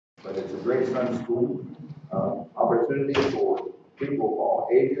but it's a great Sunday school opportunity for people of all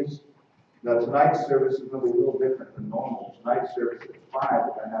ages. Now tonight's service is going to be a little different than normal. Tonight's service at 5,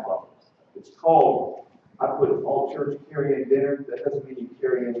 we're going to have it's called, I put all church carry-in dinner. That doesn't mean you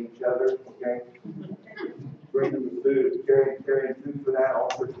carry in each other, okay? Bring them the food, carry in food for that, all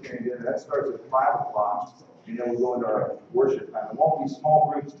church carry-in dinner. That starts at 5 o'clock, and then we'll go into our worship time. It won't be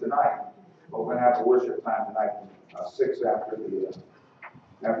small groups tonight, but we're going to have a worship time tonight from 6 after the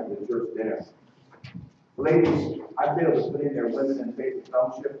church dinner. Ladies, I failed to put in their Women in Faith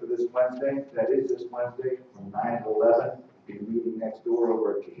Fellowship for this Wednesday. That is this Wednesday from 9 to 11. We'll be meeting next door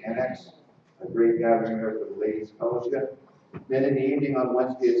over at the Annex. A great gathering there for the Ladies Fellowship. Then in the evening on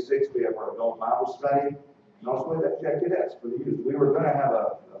Wednesday at 6, we have our adult Bible study. And also we have Jet Cadets for the youth. We were going to have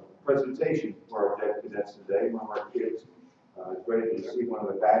a presentation for our Jet Cadets today. One of our kids is ready to receive one of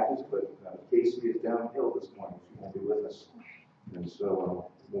the badges, but Casey is downhill this morning. She won't be with us. And so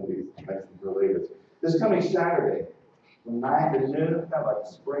we'll be mentioning her later. This coming Saturday, from 9 to noon, kind of like a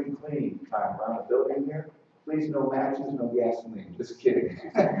spring cleaning time around the building here. Please, no matches, no gasoline. Just kidding.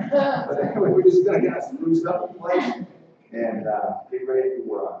 But anyway, we're just going to get spruce up the place and get ready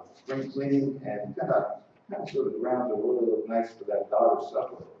for spring cleaning and kind of sort of the grounds will really look nice for that daughter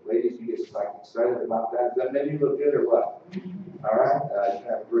supper. Ladies, you get excited about that. Does that menu look good or what? All right. You can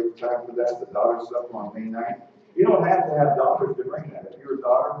have a great time for that. The daughter supper on May 9th. You don't have to have daughters to bring that. If you're a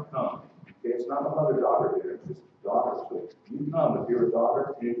daughter, come. Okay, it's not a mother-daughter dinner, it's just daughters. So you come if you're a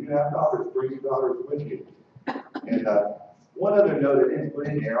daughter, and if you have daughters, bring your daughters with you. And one other note I didn't put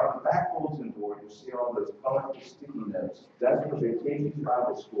in there, on the back bulletin board, you'll see all those colorful sticky notes. That's for Vacation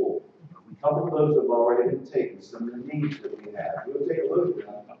Bible School. A couple of those have already been taken, some of the needs that we have. We'll take a look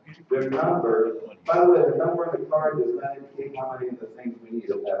at them. Their number, by the way, the number on the card does not indicate how many of the things we need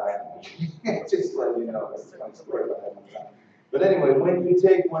of that item. Just let you know, that's a funny story about that. But anyway, when you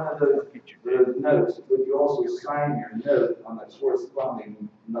take one of those notes, would you also sign your note on the corresponding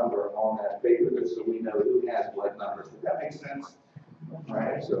number on that paper so we know who has what numbers? Does that make sense? All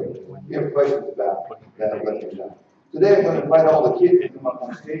right, so if you have questions about that, let me know. Today I'm going to invite all the kids to come up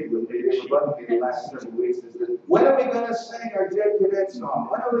on stage with me. They were bugging me the last several weeks. They said, when are we going to sing our Jet Cadet song?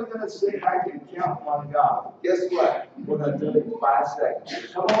 When are we going to sing I Can Count on God? Guess what? We're going to do it in 5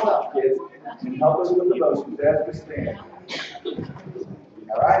 seconds. Come on up, kids, and help us with the motions as we stand.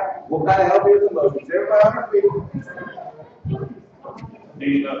 All right? We'll kind of help you with the motions. Everybody on your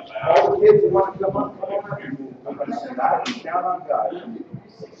feet. All the kids who want to come up, come on up. I'm going to sing I Can Count on God.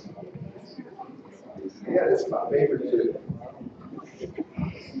 Yeah, this is my favorite too.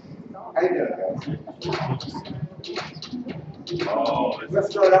 How you doing, guys? Oh, let's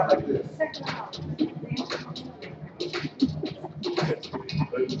start out like this.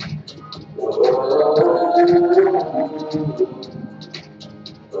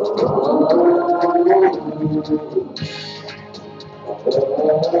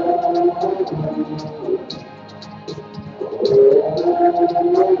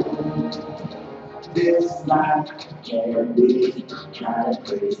 This life can be kind of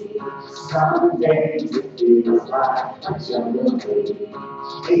crazy. Some days it feels like a jungle baby.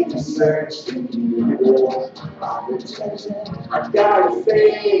 If you search the universe, find the treasure. I've got a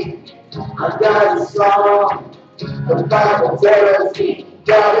faith, I've got a song. The Bible tells me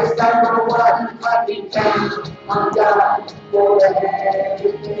God is number one. I can count on God for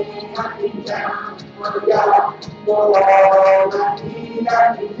everything. I can count on God for all I need.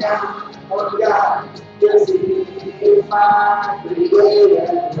 I can count on God, yes, He is my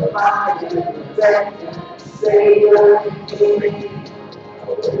creator, provider, protector, savior, king.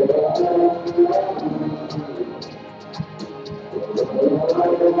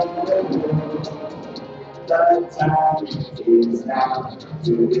 The time is now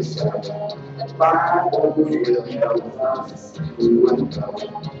to discover. The Bible will help us to uncover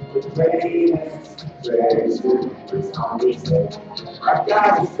the greatest treasure is on this earth. I've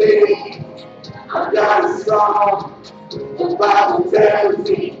got a faith, I've got a song. The Bible tells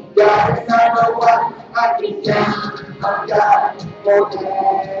me God is number one. I can count on God for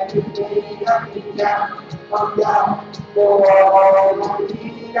everything. I can count on God for all I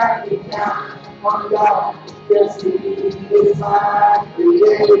need. I can count on God, yes, He is my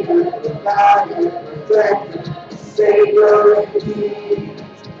creator, provider, protector, savior, and king.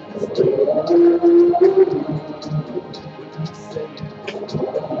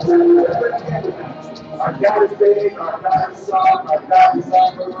 Our God is big, our God is strong, our God is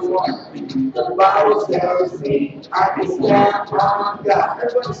number one. The Bible tells me I can count on God.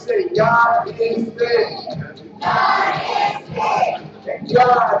 Everybody say, God is big. God is big. And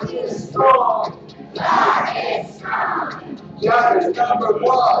God is strong. God is strong. God is number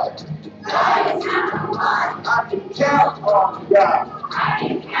one. God is number one. I can count on God. I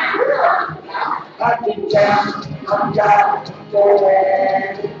can count on God. I can count on God for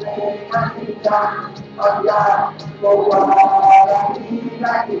everything. I can count on God for what I need.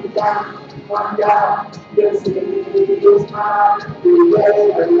 I can count on God. Yes, He is my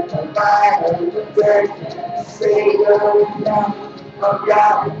creator, provider, protector, savior. Count on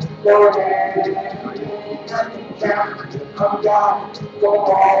God for everything. I can count on God for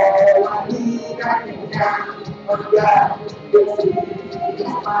all I need. I can count on God. Yes, He is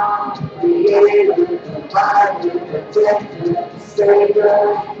my creator, provider, protector,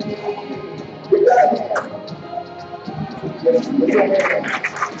 savior. With that hand, just with that hand.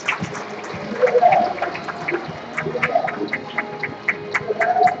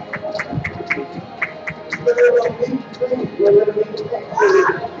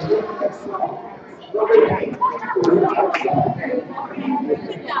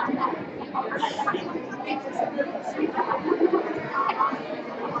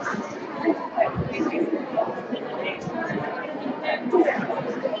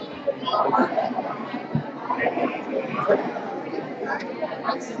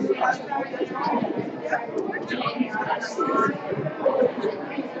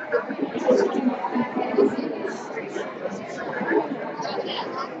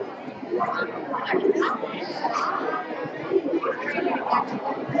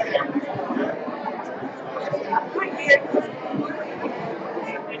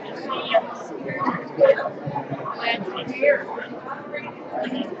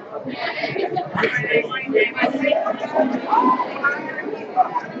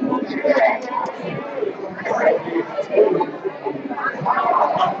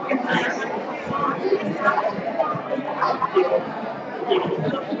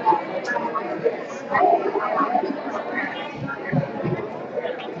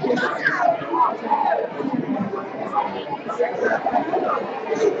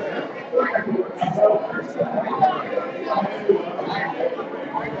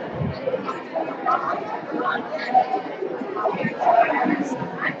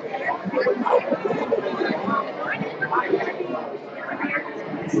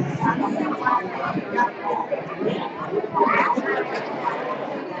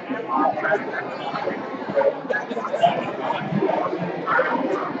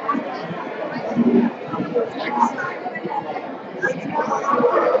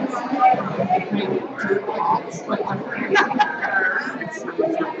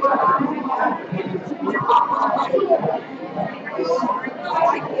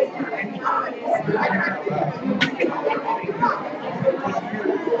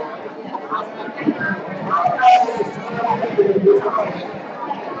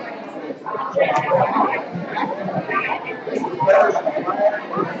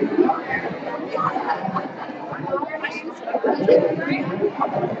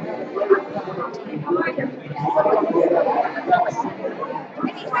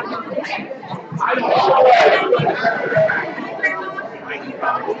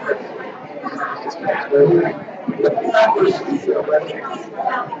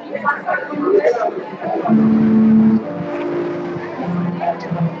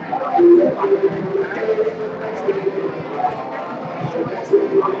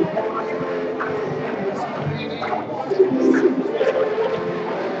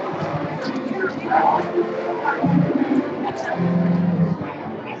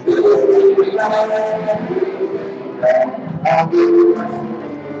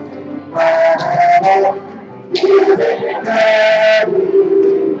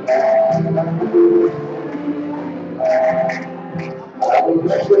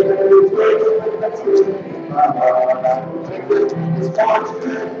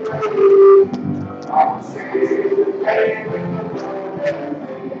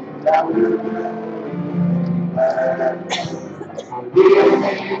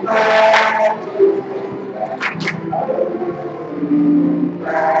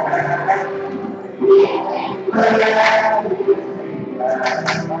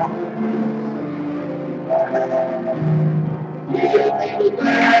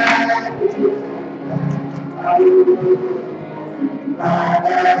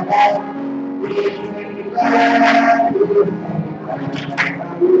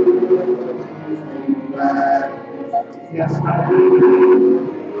 Yes, I do.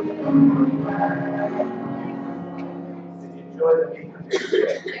 Enjoy the meeting.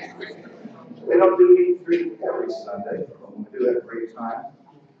 They don't do meet three every Sunday. We do it every time.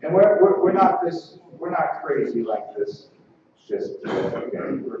 And we're not crazy like this. Just okay.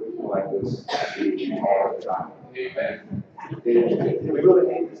 We're like this all the time. Amen. We really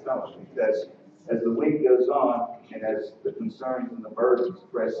need this, don't we? Because as the week goes on and as the concerns and the burdens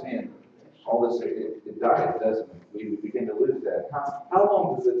press in, all this, it dies, doesn't it? We begin to lose that. How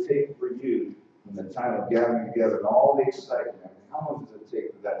long does it take for you from the time of gathering together and all the excitement? How long does it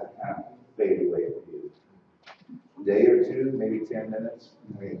take for that to kind of fade away for you? A day or two, maybe 10 minutes?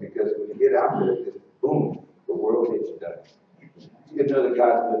 I mean, because when you get out there, it's boom, the world hits you down. You get to know that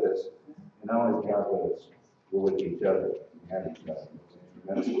God's with us. And not only is God with us, we're with each other and have each other. It's a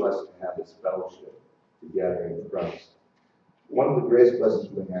tremendous blessing to have this fellowship together in Christ. One of the greatest blessings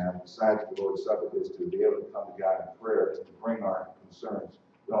we have, besides the Lord's Supper, is to be able to come to God in prayer and to bring our concerns.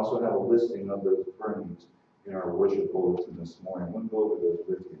 We also have a listing of those prayer needs in our worship bulletin this morning. We'll go over those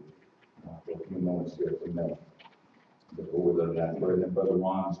with you for a few moments here if we may. Go over those that prayer. And then Brother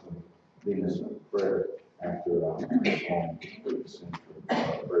Ron's going to lead us in prayer after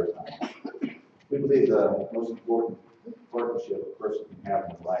prayer time. We believe the most important partnership a person can have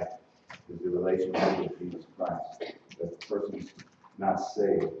in life is the relationship with Jesus Christ. If the person's not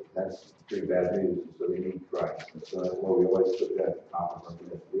saved, that's pretty bad news, and so they need Christ. And so that's why we always put that at the top of our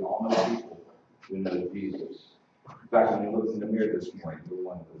list. We all know people who know Jesus. In fact, when you look in the mirror this morning, you're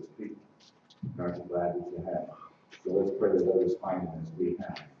one of those people. Aren't you glad that you have? So let's pray that others find them as we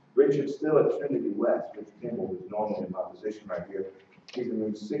have. Richard's still at Trinity West. Rich Kimball, who's normally in my position right here. He's in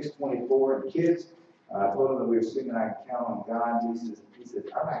room 624. And kids, I told him that we were singing I Count on God. He said,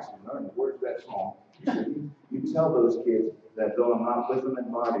 I've actually learned the words of that song. He said, you tell those kids that though I'm not with them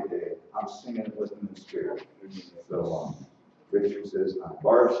in body today, I'm singing it with them in spirit. So Richard says,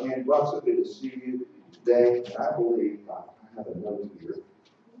 Barb Shan, well, so good to see you today. And I believe I have a note here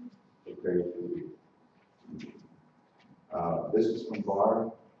prepared for you. This is from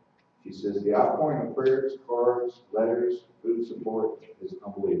Barb. She says, the outpouring of prayers, cards, letters, food support is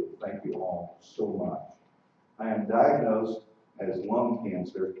unbelievable. Thank you all so much. I am diagnosed as lung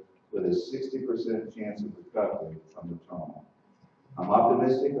cancer with a 60% chance of recovery from the trauma. I'm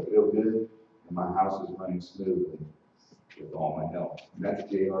optimistic, I feel good, and my house is running smoothly with all my help. And that's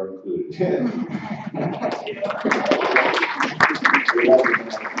JR included.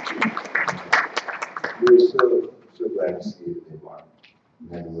 We're so glad to see you today, Mark.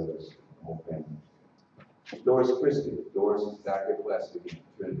 Glad you're with us, the whole family. Doris Christie. Doris is Dr. Blessing in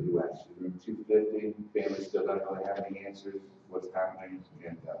Trinity West. Room 250. Family still doesn't really have any answers what's happening.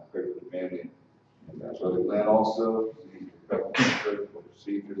 And pray for the family. And Brother Glenn also. He's recovered from surgical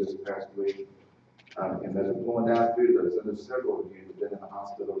procedure this past week. And as we're going down through those, and there's several of you who've been in the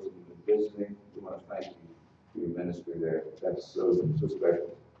hospitals and you've been visiting. We want to thank you for your ministry there. That's so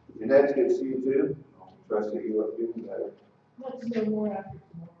special. Jeanette, good to see you too. Trust that you are feeling better. Let's know more after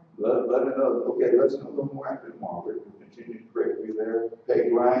tomorrow. Let her know. Okay, let's know a little more after tomorrow. We'll continue to pray for you there.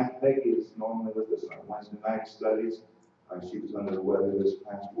 Peggy Ryan. Peggy is normally with us on Wednesday night studies. She was under the weather this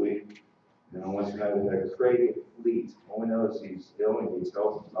past week. And on Wednesday night we had Craig Fleet. All we know is he's ill and needs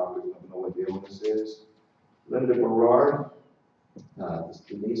help. Doctors don't know what the illness is. Linda Berard.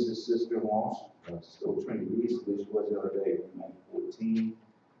 Denise's sister-in-law. Still Trinity East. At least was the other day, 14.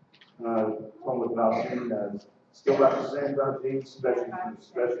 Home with Valjean, still about the same Valjean, especially from the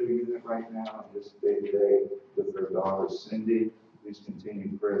special unit right now, just day-to-day with their daughter Cindy. Please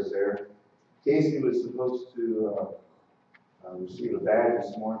continue prayers there. Casey was supposed to receive a badge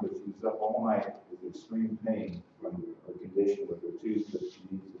this morning, but she was up all night with extreme pain from her condition with her tooth that she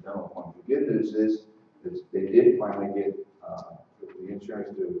needs a dental appointment. The good news is that they did finally get the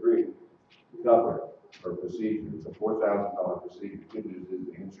insurance to agree to cover her procedure. It's a $4,000 procedure. The good news is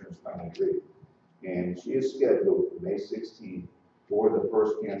the insurance finally agreed. And she is scheduled for May 16th for the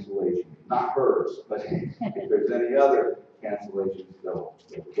first cancellation. Not hers, but if there's any other cancellations, they'll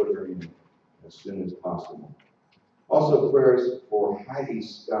put her in as soon as possible. Also, prayers for Heidi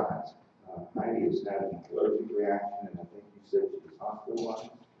Scott. Heidi has had an allergic reaction, and I think you said she was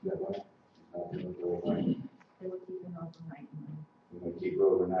hospitalized. Is that right? She's not doing well, right? They were keeping overnight. We're going to keep her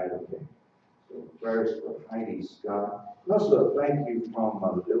overnight, okay. So prayers for Heidi Scott. And also a thank you from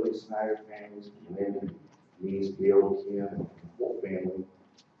the Billy Snyder families, Lynn, Denise, Gail, Kim, and the whole family.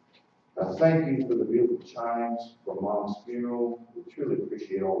 Thank you for the beautiful chimes for Mom's funeral. We truly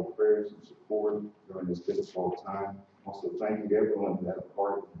appreciate all the prayers and support during this difficult time. Also, thank you to everyone who had a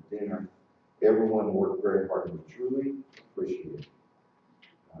part in the dinner. Everyone worked very hard, and we truly appreciate it.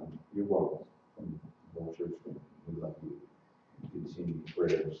 You're welcome from the whole church family. We love you. Continue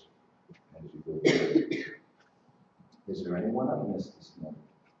prayers as you go forward. Is there anyone I've missed this morning?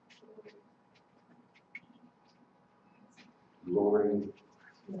 Lori?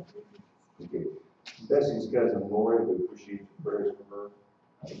 Okay. Bessie's cousin Lori, we appreciate your prayers for her.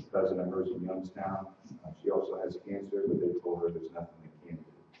 A cousin of hers in Youngstown, she also has cancer, but they told her there's nothing they can do.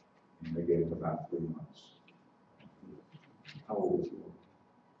 And they gave her about 3 months. How old is you?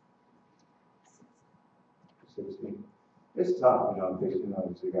 16. It's tough, because,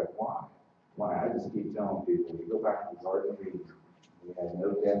 you say, why? Why? I just keep telling people, you go back to the Garden of Eden, we had no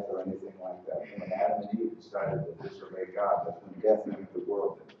death or anything like that. When Adam and Eve decided to disobey God, that's when death entered the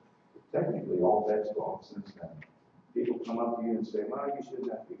world. Technically, all death's gone since then. People come up to you and say, well, you shouldn't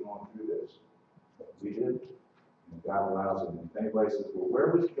have to be going through this. But we did. And God allows it. And if anybody says, well,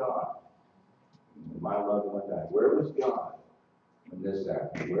 where was God? When my loved one died, where was God when this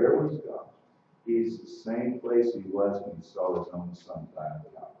happened? Where was God? He's the same place he was when he saw his own son die on the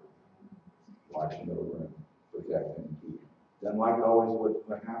Calvary, watching over him, protecting him, keeping him. Doesn't like always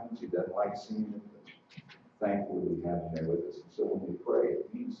what happens. He doesn't like seeing it. But thankfully, we have him there with us. So when we pray, it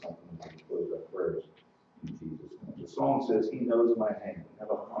means something when we close our prayers in Jesus' name. The song says, He knows my name.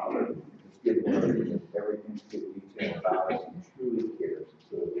 Have a Father who's given every intricate detail about us and truly cares.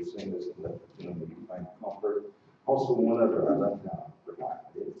 So we sing this opportunity to find comfort. Also, one other I left out. Forgot.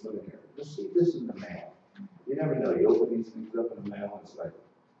 I didn't put in there. Just see this in the mail. You never know. You open these things up in the mail, and it's like,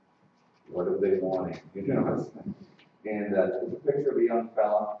 what are they wanting? And there's a picture of a young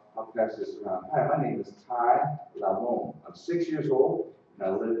fella. I'll pass this around. Hi, my name is Ty Lavone. I'm 6 years old, and I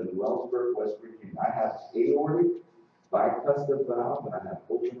live in Wellsburg, West Virginia. I have aortic bicuspid valve, and I have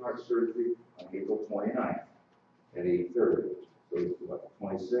open heart surgery on April 29th at 8:30. So it's what,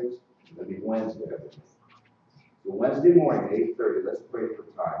 26? That'll be Wednesday. So Wednesday morning at 8:30, let's pray for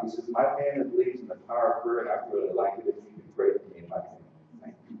Ty. He says, my family believes in the power of prayer, and I'd really like it if you could pray for me and my family.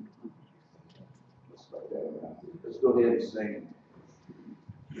 Thank you. Let's start that around. Let's go ahead and sing.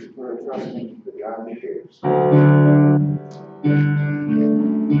 We're trusting the God who cares.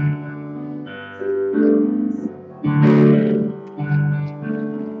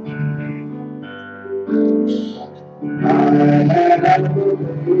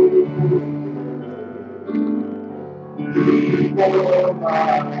 Before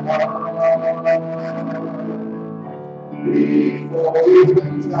my heart, before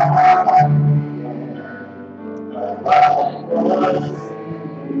even time, my life was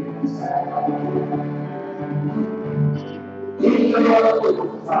He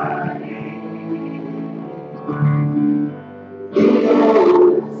knows my name. He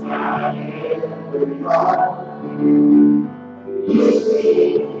knows my every thought. He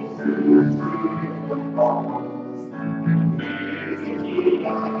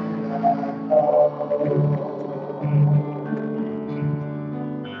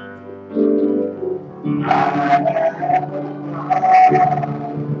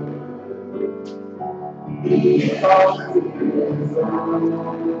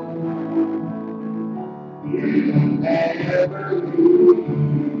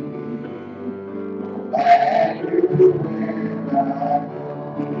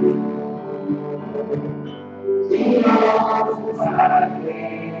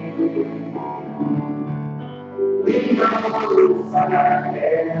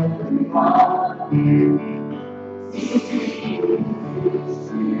sees through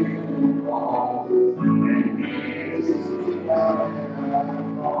the faults.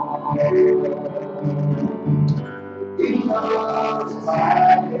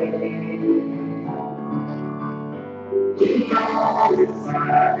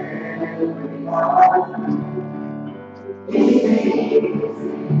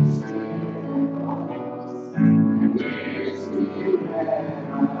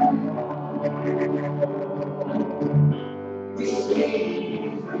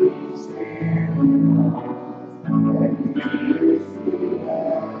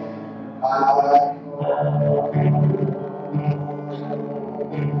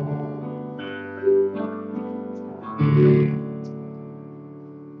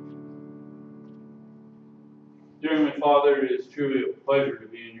 Dear Heavenly Father, it is truly a pleasure to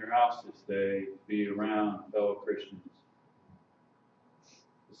be in your house this day, to be around fellow Christians.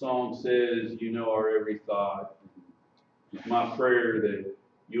 The song says, you know our every thought. It's my prayer that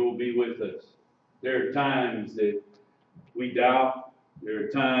you'll be with us. There are times that we doubt. There are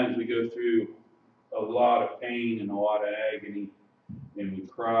times we go through a lot of pain and a lot of agony, and we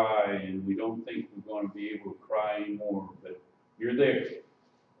cry, and we don't think we're going to be able to cry anymore, but you're there.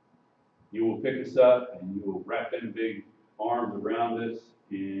 You will pick us up, and you will wrap in big arms around us,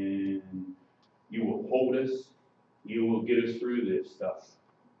 and you will hold us. You will get us through this stuff.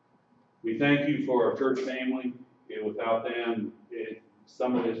 We thank you for our church family. Without them,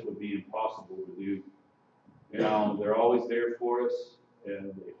 some of this would be impossible to do. They're always there for us,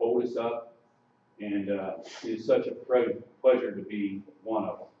 and they hold us up, and it's such a pleasure to be one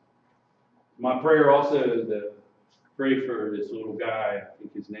of them. My prayer also is to pray for this little guy. I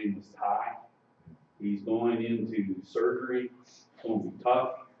think his name was Ty. He's going into surgery. It's going to be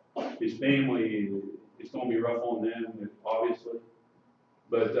tough. His family, it's going to be rough on them, obviously.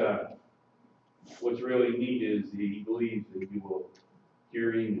 But what's really neat is he believes that you will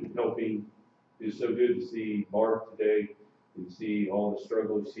hear him and help him. It's so good to see Barb today and see all the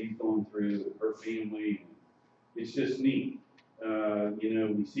struggles she's going through with her family. It's just neat.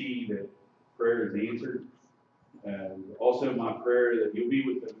 We see that prayer is answered. Also, my prayer that you'll be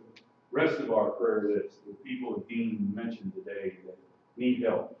with the rest of our prayer list, the people that Dean mentioned today that need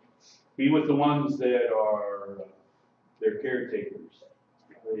help. Be with the ones that are their caretakers.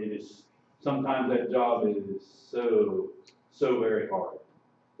 It is sometimes that job is so very hard.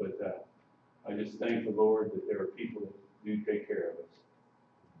 But I just thank the Lord that there are people that do take care of us.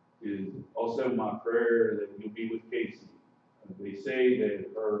 It is also my prayer that you'll be with Casey. They say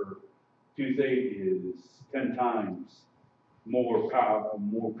that her toothache is 10 times more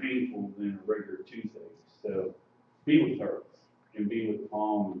painful than a regular toothache. So be with her and be with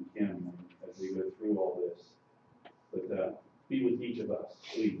Tom and Kim as they go through all this. But be with each of us,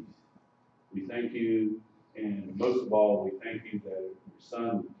 please. We thank you, and most of all, we thank you that your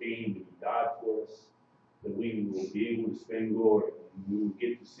Son came and he died for us, that we will be able to spend glory and we will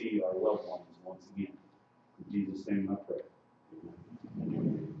get to see our loved ones once again. In Jesus' name I pray.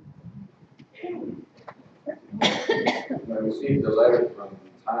 I received a letter from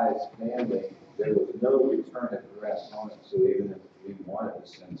Ty's family. There was no return address on it, so even if we wanted to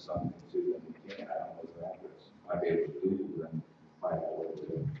send something to them, we can't. I don't know the address. I'd be able to Google and find out what to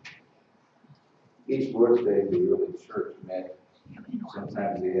do. Each Lord's Day, the early church met.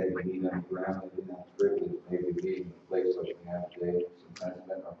 Sometimes they had to meet on the ground. They didn't have privilege, maybe meeting in a place like we have today. Sometimes they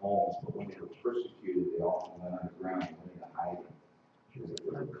met in their homes, but when they were persecuted, they often went underground and went into hiding. Because it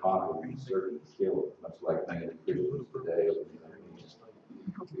was a conquer and certain kill, much like many of the Christians today.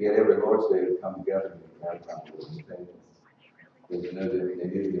 Yet every Lord's Day would come together and gather around the Lord's table. Because they knew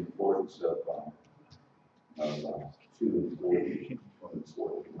the importance of 2 and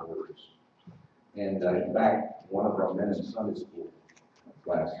 40 words. And in fact, one of our men in Sunday school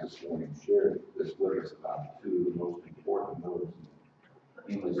class this morning shared this with us about 2 of the most important words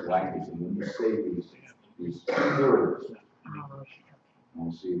in English language. And when you say these words,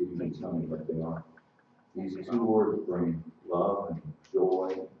 I'll see if you can tell me what they are. These 2 words bring love and joy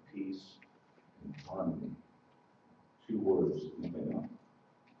and peace and harmony. 2 words, you may know.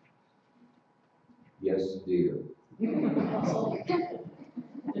 Yes, dear. We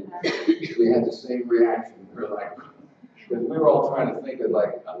had the same reaction. We were like, because we were all trying to think of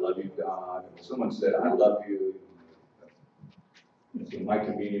like, I love you, God. And someone said, I love you. So my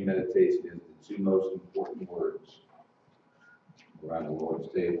communion meditation is the 2 most important words around the Lord's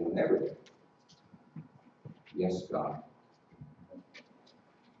table and everything. Yes, God.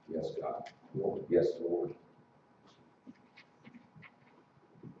 Yes, God. Lord. Yes, Lord.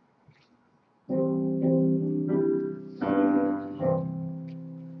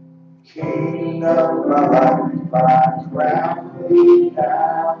 King of my life, I crown thee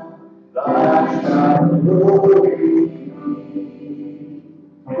now. Thy shine glory.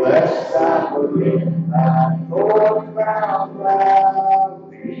 Blessed I forget thy Lord crown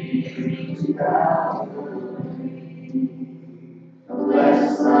round thee down.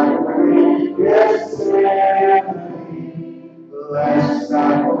 Blessed I forget Gethsemane. Blessed I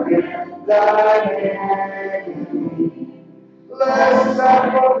forget thy agony. Lest I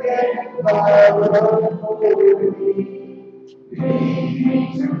forget thy love for me, lead me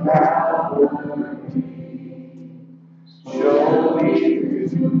to Calvary. Show me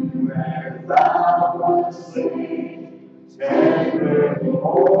where thou wast slain, tender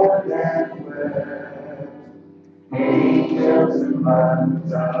more than wet. Angels and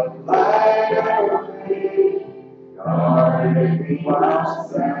clouds of light of faith, guarded me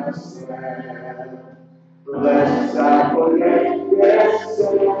whilst thou slept. Lest I forget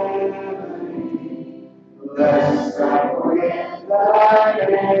Gethsemane, lest I forget thy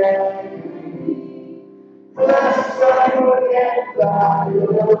agony, lest I forget thy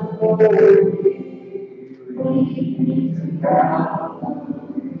love for me, lead me to Calvary.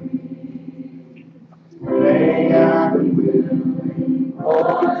 May I be willing,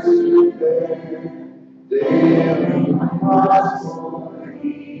 Lord, to bear daily my cross for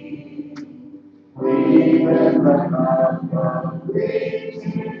thee. Even the cup of grief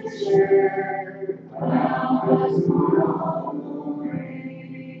to share, now as my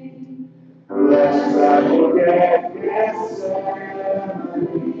glory. Lest I forget Gethsemane,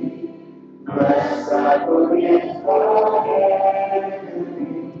 lest I forget thy agony,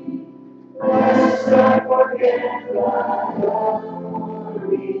 Heavenly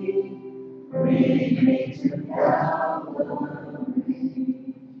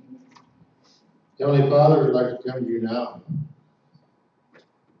Father, we'd like to come to you now.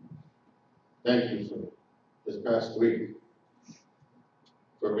 Thank you for this past week,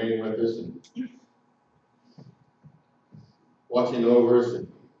 for being with us and watching over us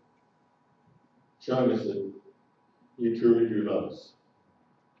and showing us that you truly do love us.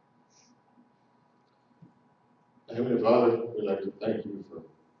 Heavenly Father, we'd like to thank you for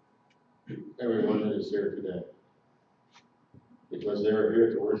everyone that is here today, because they are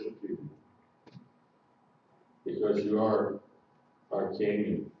here to worship you, because you are our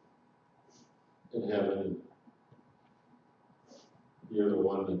King in heaven. You're the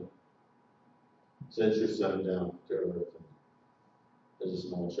one that sent your Son down to earth as a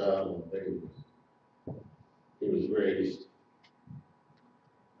small child and a baby. He was raised,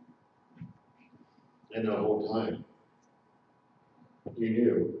 and the whole time you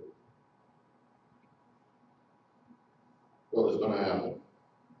knew what was going to happen.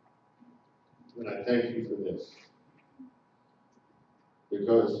 And I thank you for this,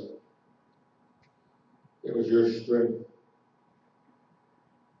 because it was your strength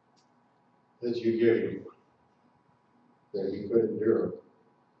that you gave him, that he could endure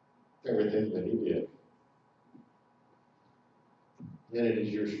everything that he did. And it is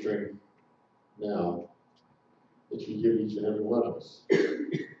your strength now that you give each and every one of us.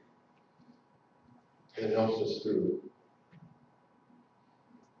 It helps us through it.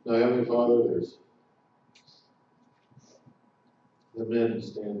 Now, Heavenly Father, there's the men who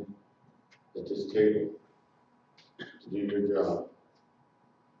stand at this table to do your job,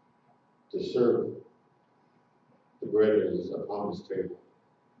 to serve the bread that is upon this table.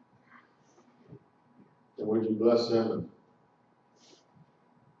 And would you bless them and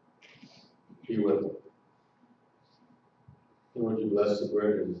be with them? And would you bless the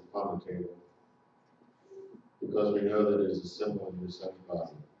bread that is upon the table? Because we know that it is a symbol of your Son's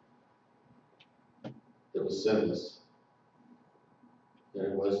body that was sinless, and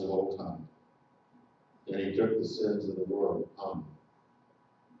it was the whole time. And he took the sins of the world upon him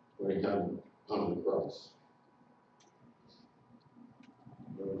when he hung on the cross.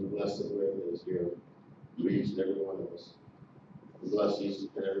 Lord, you bless the bread that is here to each and every one of us. You bless each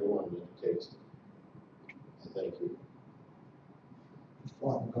and every one that takes it. I thank you.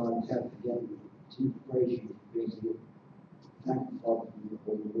 Father God, we have together to praise you for being here. Thank you, Father, for your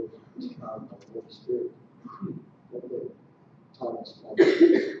Holy Word, inspired by the Holy Spirit. What they taught us, Father,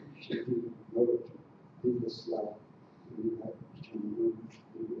 should be know to lead this life. We have to move,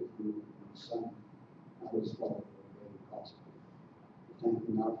 be with you and your Son. Not as Father, for the very gospel. We thank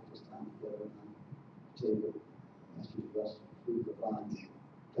you now for this time together on the table. As you bless the food of the vine,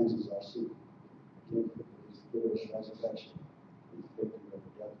 cleanses our sin. Give for his glorious resurrection. His victory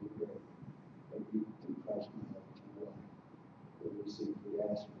over death and grave. That we, through Christ, may have eternal life. Lord, we seek, we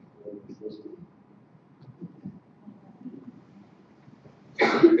ask, Lord, in this name.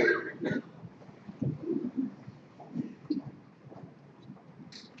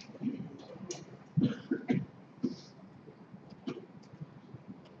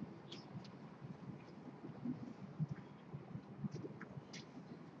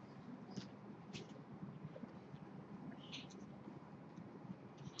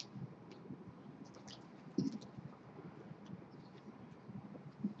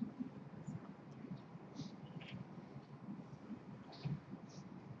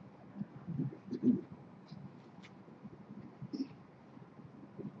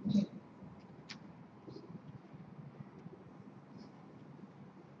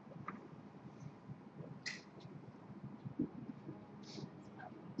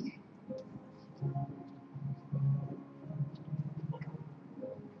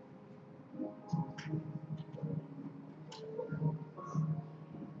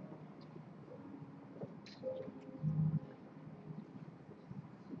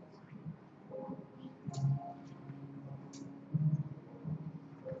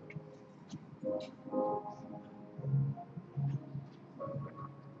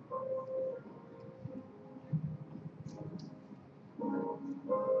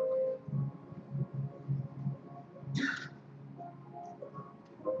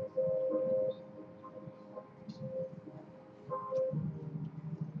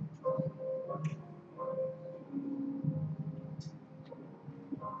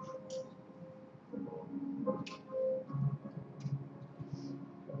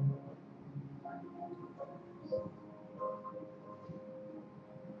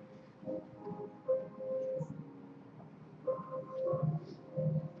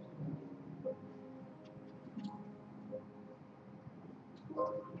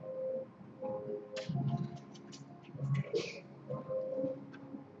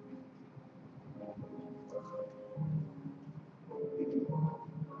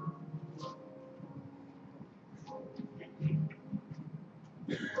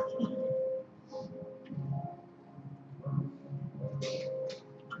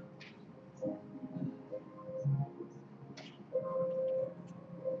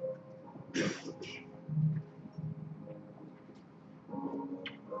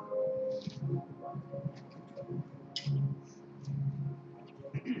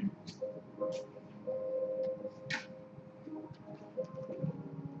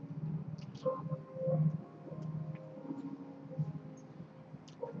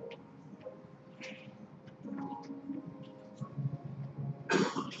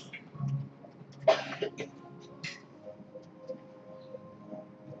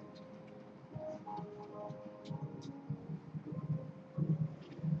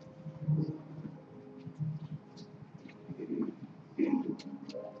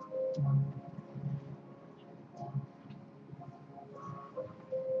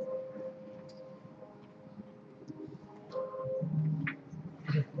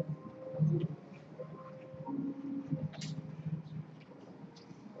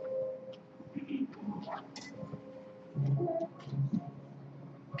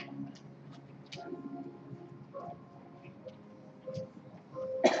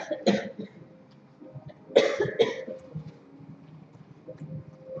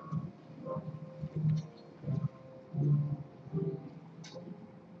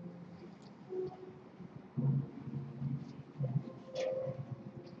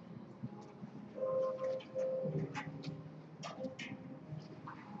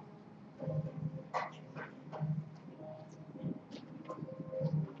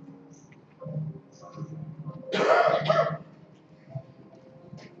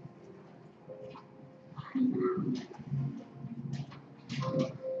 Let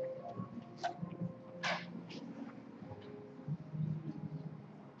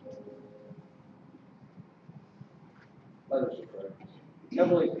us pray.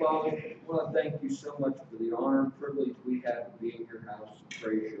 Heavenly Father, I want to thank you so much for the honor and privilege we have to be in your house and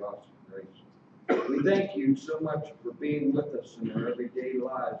praise your awesome grace. We thank you so much for being with us in our everyday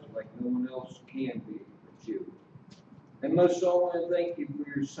lives like no one else can be but you. And most of all, I want to thank you for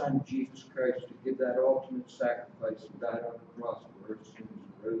your Son, Jesus Christ, to give that ultimate sacrifice and died on the cross for our sins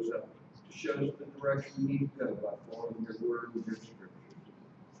and rose up to show us the direction we need to go by following your word and your scriptures.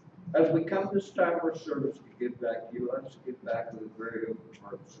 As we come this time of our service to give back to you, let's give back with a very open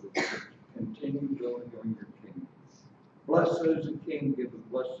heart so we can continue building on your kingdom. Bless those that can give,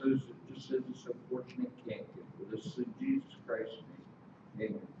 and bless those that just isn't so fortunate can't give. For this is in Jesus Christ's name.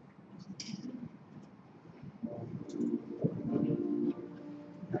 Amen.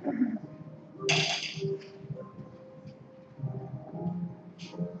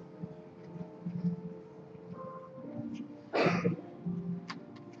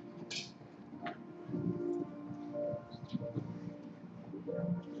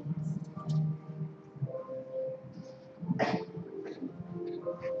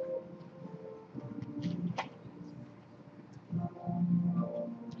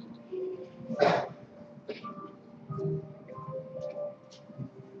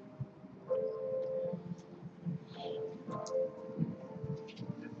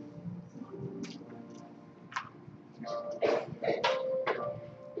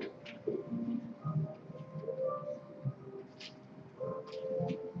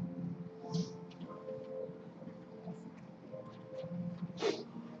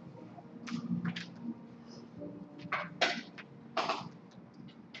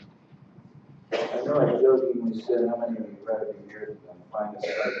 I know I jokingly said how many of you rather be here and find this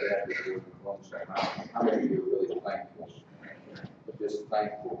psychiatric work how many of you are really thankful? Just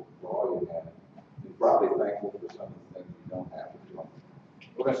thankful for all you have. And probably thankful for some of the things you don't have as well.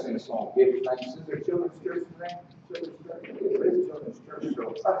 We're going to sing a song, Give Thanks. Is there children's church today? Children's church? Okay, there is children's church. So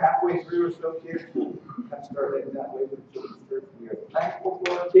about halfway through or so, kids, we'll kind of start heading that way for children's church. We are thankful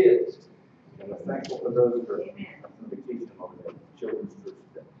for our kids. And we're thankful for those who are going to be teaching them over there, children's church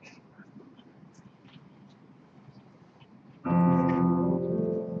today.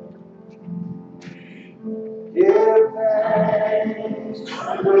 Give thanks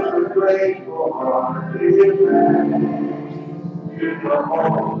with a grateful heart. Give thanks to the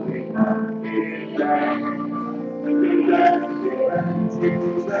Holy One. Give thanks. Give thanks.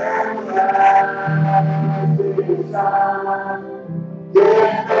 Give thanks. Give thanks.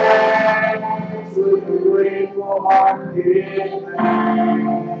 Give thanks with a grateful heart. Give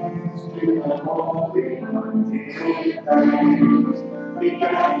thanks to the Holy One. Give thanks. Give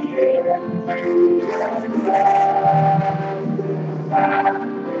thanks.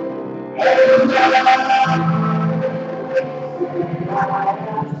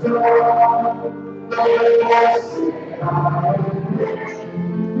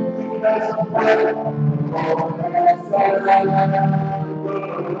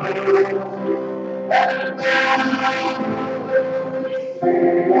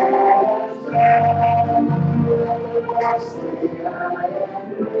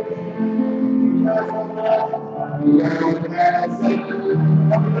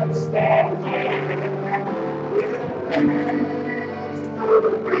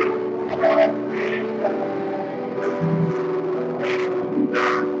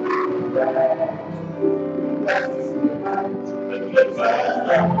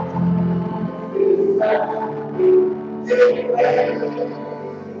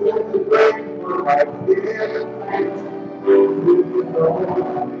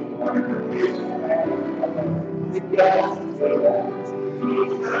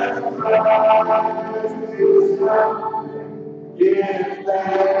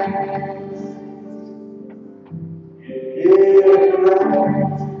 Give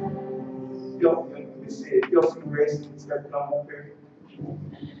Feel some grace and start coming up here.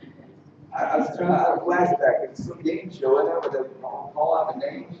 I was trying to have a flashback. It's some game show, isn't it, where they call out the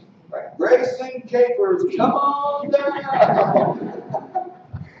names? Right? Grayson Capers, come on down!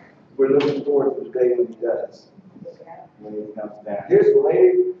 We're looking forward to the day when he does. When he comes down. Here's the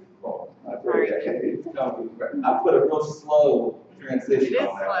lady. Oh, I put a real slow transition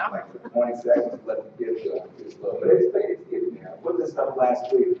on that, like for 20 seconds, let the kids go too slow. But it's getting there. I put this up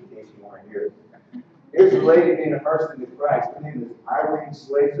last week in case you weren't here. Here's a lady being immersed into Christ. Her name is Irene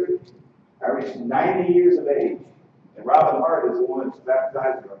Slater. Irene's 90 years of age. And Robin Hart is the one that's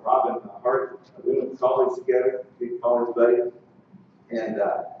baptized her. Robin Hart, we went to college together, big college buddy. And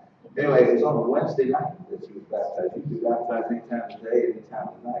Anyway, it was on a Wednesday night that she was baptized. You could be baptized any time of the day, any time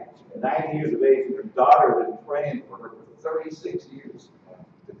of the night. She was 9 years of age, and her daughter had been praying for her for 36 years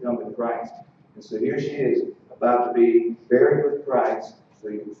to come to Christ. And so here she is, about to be buried with Christ. So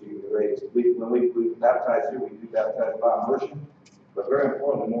she was raised. When we baptize here, we do baptize by immersion. But very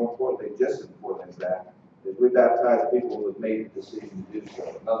importantly, more importantly, just as important as that, is we baptize people who have made the decision to do so.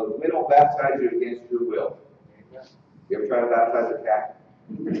 In other words, we don't baptize you against your will. You ever try to baptize a cat?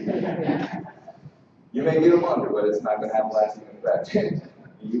 You may get them under, but it's not going to have lasting effect.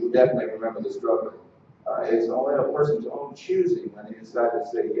 You will definitely remember the struggle. It's only a person's own choosing when they decide to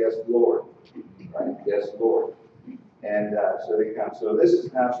say, yes, Lord. Right? Yes, Lord. And so they come. So this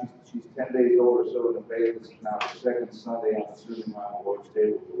is now, she's 10 days old or so in the faith. This is now the second Sunday I'm assuming around the Lord's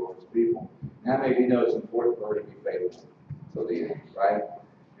table for the Lord's people. And how many of you know it's important for her to be faithful till the end, right?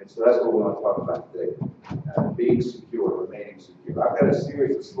 And so that's what we want to talk about today. Being secure, remaining secure. I've got a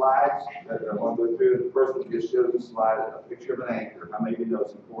series of slides that I want to go through. The first one just shows a slide, a picture of an anchor. How many of you know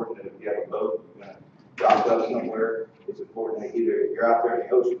it's important that if you have a boat, you're going to dock up somewhere, it's important that either if you're out there in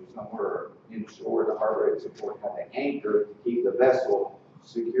the ocean somewhere or inshore in the harbor, it's important to have an anchor to keep the vessel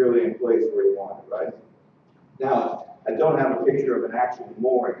securely in place where you want it, right? Now, I don't have a picture of an actual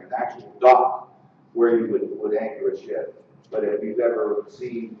mooring, an actual dock where you would anchor a ship. But if you've ever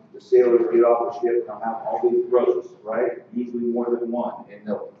seen the sailors get off the ship, come out all these ropes, right? Usually more than one, and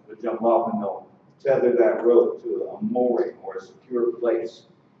they'll jump off and they'll tether that rope to a mooring or a secure place.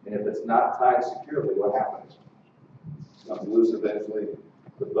 And if it's not tied securely, what happens? It's going to loose eventually.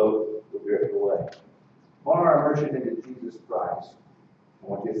 The boat will drift away. On our immersion into Jesus Christ, I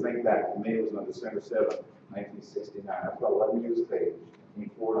want you to think back. For me, it was on December 7th, 1969. I was about 11 years of age. I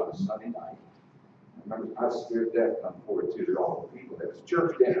came forward on a Sunday night. I remember I was scared to death come forward too. There were all the people. There was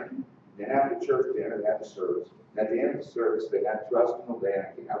church dinner. Then after church dinner, they had the service. At the end of the service, they had Trust in the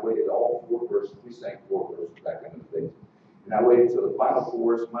Day. I waited all 4 verses. We sang 4 verses back in the days. And I waited until the final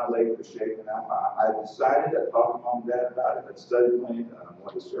chorus. My legs were shaking out. I decided, I talked to Mom and Dad about it. I studied playing. I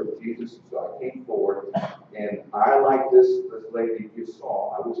wanted to serve Jesus. So I came forward. And I, like this lady you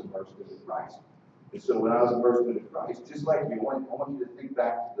saw, I was immersed into Christ. And so when I was immersed into Christ, just like you, I want you to think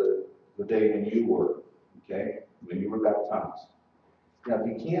back to the day when you were, okay, when you were baptized. Now, if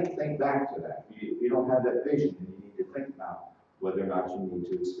you can't think back to that, if you don't have that vision, then you need to think about whether or not you need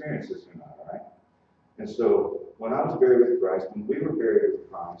to experience this or not, all right? And so, when I was buried with Christ, when we were buried with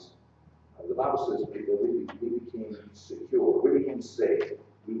Christ, the Bible says we became secure. We became saved.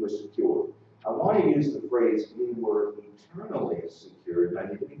 We were secure. I want to use the phrase, we were eternally secure, and I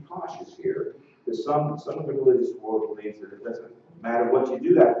need to be cautious here, because some of the religious world believes that it doesn't matter what you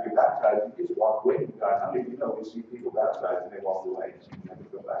do after you're baptized, you just walk away from God. How many of you know we see people baptized and they walk away and never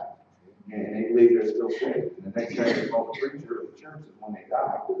go back? And they believe they're still saved. And the next time they call the preacher of the church is when they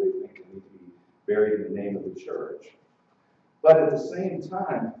die, because they think they need to be buried in the name of the church. But at the same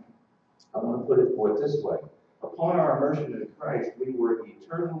time, I want to put it forth this way. Upon our immersion in Christ, we were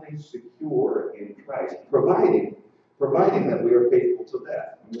eternally secure in Christ, providing that we are faithful to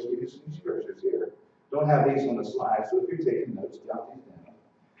death. I'm going to give you some scriptures here. Don't have these on the slide, so if you're taking notes, jot these down.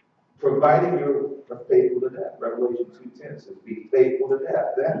 Providing you are faithful to death. Revelation 2:10 says, be faithful to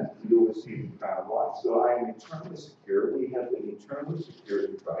death, then you will receive the crown of life. So I am eternally secure. We have been eternally secure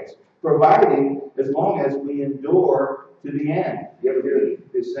in Christ, providing as long as we endure to the end. You ever hear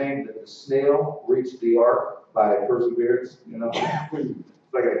this saying that the snail reached the ark by perseverance? You know, it's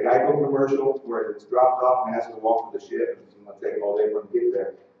like a Geico commercial where it's dropped off and has to walk to the ship. It's going to take all day for him to get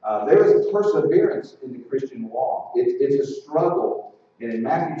there. There is a perseverance in the Christian walk. It's a struggle. And in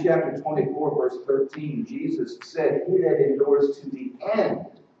Matthew chapter 24, verse 13, Jesus said, he that endures to the end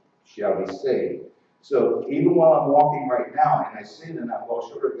shall be saved. So even while I'm walking right now and I sin and I fall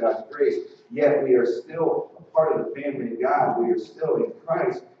short of God's grace, yet we are still a part of the family of God. We are still in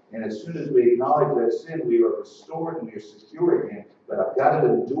Christ. And as soon as we acknowledge that sin, we are restored and we are secure again. But I've got to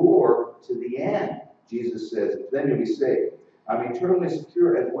endure to the end, Jesus says, then you'll be saved. I'm eternally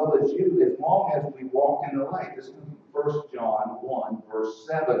secure as well as you, as long as we walk in the light. This is 1 John 1, verse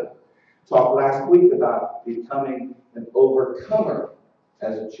 7. Talked last week about becoming an overcomer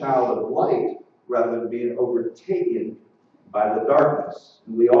as a child of light rather than being overtaken by the darkness.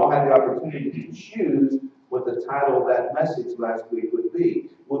 And we all had the opportunity to choose what the title of that message last week would be.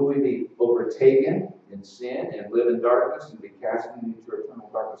 Would we be overtaken in sin and live in darkness and be cast into eternal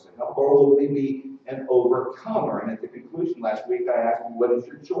darkness and hell? Or would we be an overcomer? And at the conclusion last week, I asked you, what is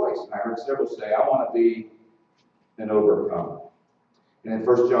your choice? And I heard several say, I want to be an overcomer. And in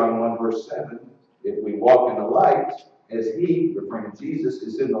 1 John 1, verse 7, if we walk in the light, as he, referring to Jesus,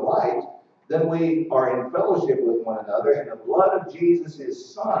 is in the light, then we are in fellowship with one another, and the blood of Jesus,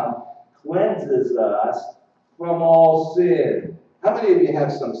 his Son, cleanses us from all sin. How many of you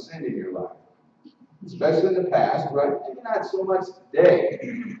have some sin in your life? Especially in the past, right? Maybe not so much today.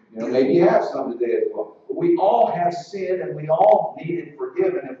 Maybe you have some today as well. But we all have sin, and we all need it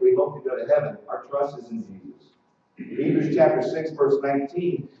forgiven if we hope to go to heaven. Our trust is in Jesus. Hebrews chapter 6, verse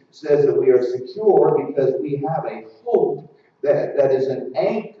 19 says that we are secure because we have a hope that is an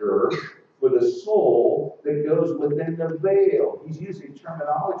anchor for the soul that goes within the veil. He's using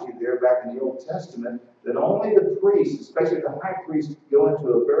terminology there back in the Old Testament that only the priests, especially the high priest, could go into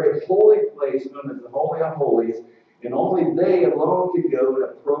a very holy place known as the Holy of Holies, and only they alone could go and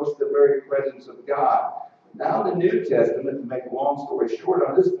approach the very presence of God. Now in the New Testament, to make a long story short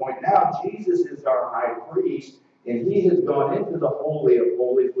on this point, now Jesus is our high priest, and he has gone into the Holy of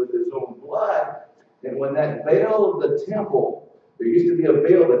Holies with his own blood. And when that veil of the temple, there used to be a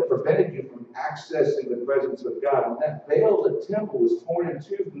veil that prevented you from accessing the presence of God. When that veil of the temple was torn in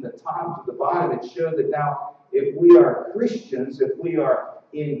two from the top to the bottom, it showed that now if we are Christians, if we are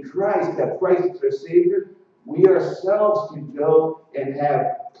in Christ, have Christ as our Savior, we ourselves can go and have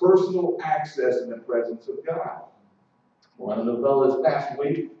personal access in the presence of God. One of the fellows last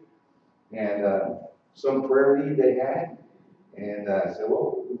week, and some prayer need they had, and I said,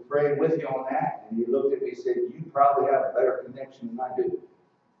 well, we're praying with you on that. And he looked at me and said, you probably have a better connection than I do.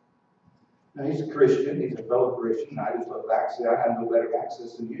 Now, he's a Christian. He's a fellow Christian. I just look back and say, I have no better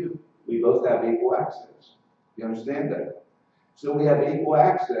access than you. We both have equal access. You understand that? So we have equal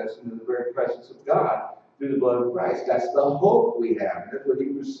access into the very presence of God through the blood of Christ. That's the hope we have. That's what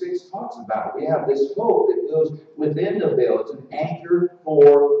Hebrews 6 talks about. We have this hope that goes within the veil. It's an anchor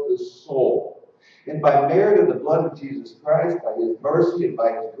for the soul. And by merit of the blood of Jesus Christ, by his mercy and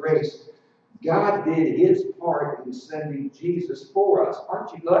by his grace, God did his part in sending Jesus for us.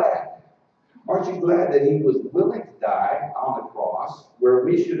 Aren't you glad? Aren't you glad that he was willing to die on the cross where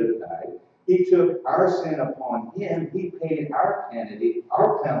we should have died? He took our sin upon him. He paid our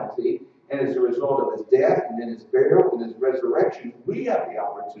penalty. And as a result of his death and then his burial and his resurrection, we have the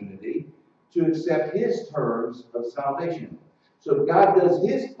opportunity to accept his terms of salvation. So God does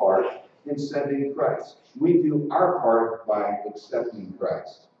his part in sending Christ. We do our part by accepting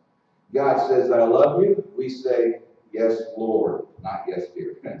Christ. God says, I love you. We say, yes, Lord. Not yes,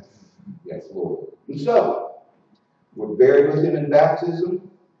 dear. Yes, Lord. And so, we're buried with him in baptism.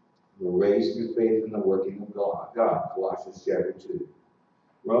 We're raised through faith in the working of God. Colossians chapter 2.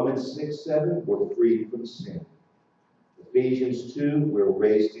 Romans 6:7, we're freed from sin. Ephesians 2, we're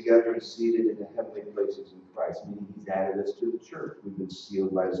raised together and seated in the heavenly places in Christ, meaning he's added us to the church. We've been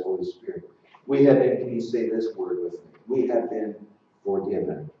sealed by his Holy Spirit. We have been, can you say this word with me? We have been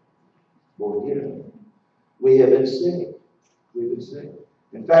forgiven. Forgiven. We have been saved. We've been saved.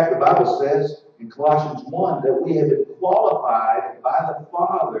 In fact, the Bible says in Colossians 1 that we have been qualified by the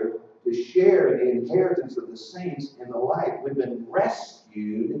Father to share the inheritance of the saints in the light. We've been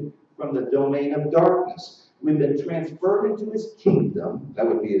rescued from the domain of darkness. We've been transferred into his kingdom, that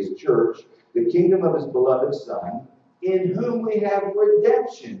would be his church, the kingdom of his beloved Son, in whom we have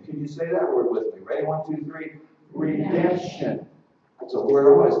redemption. Can you say that word with me? Ready? 1, 2, 3. Redemption. That's a word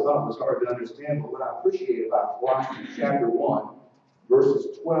I always thought was hard to understand, but what I appreciate about Colossians chapter 1,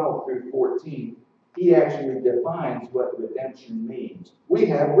 verses 12 through 14, he actually defines what redemption means. We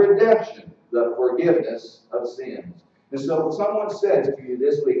have redemption, the forgiveness of sins. And so if someone says to you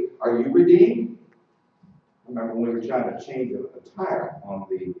this week, are you redeemed? Remember when we were trying to change a tire on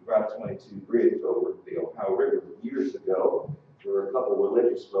the Route 22 bridge over the Ohio River years ago. There were a couple of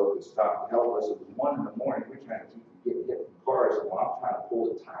religious folk that stopped to help us. It was 1 in the morning. We're trying to keep from getting hit from cars. And while I'm trying to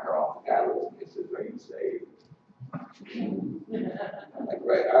pull the tire off, the guy looks at me and says, are you saved? I'm like,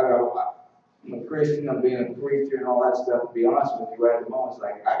 right, I don't know. I'm a Christian, I'm being a preacher and all that stuff. To be honest with you, right at the moment, it's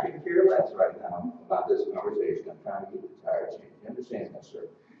like, I could care less right now about this conversation. I'm trying to get the tire changed. You understand that, sir?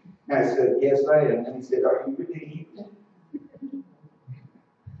 And I said, yes, I am. And he said, are you redeemed?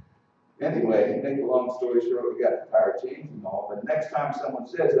 Anyway, to make a long story short, we got the tire changed and all. But next time someone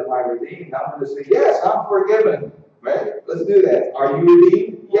says, am I redeemed? I'm going to say, yes, I'm forgiven. Right? Let's do that. Are you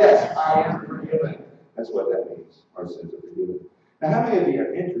redeemed? Yes, I am forgiven. That's what that means. Our sins are forgiven. Now, how many of you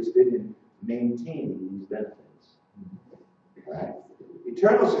are interested in maintaining these benefits? Right?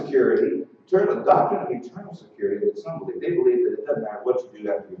 Eternal security, the doctrine of eternal security, that some believe, they believe that it doesn't matter what you do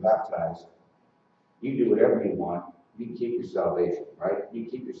after you're baptized. You do whatever you want. You can keep your salvation, right? You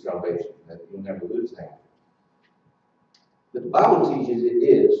keep your salvation. That you'll never lose that. But the Bible teaches it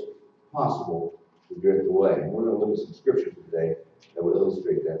is possible to drift away. And we're going to look at some scriptures today that will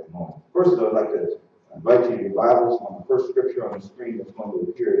illustrate that in a moment. First of all, I'd like to I invite you to your Bibles on the first scripture on the screen that's going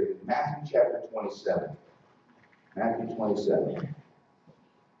to appear in Matthew chapter 27. Matthew 27.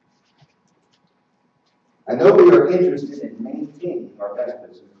 I know we are interested in maintaining our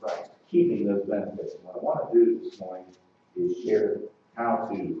benefits in Christ, keeping those benefits. And what I want to do this morning is share how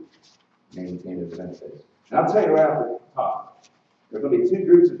to maintain those benefits. And I'll tell you right off the top, there are going to be two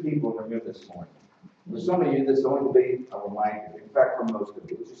groups of people in the room this morning. For some of you, this is going to be a reminder. In fact, for most of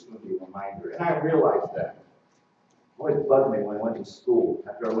you, it's just going to be a reminder. And I realize that. It always bugged me when I went to school.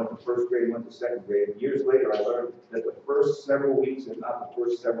 After I went to first grade, went to second grade. And years later, I learned that the first several weeks, if not the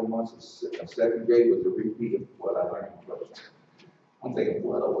first several months of second grade, was a repeat of what I learned in first. I'm thinking,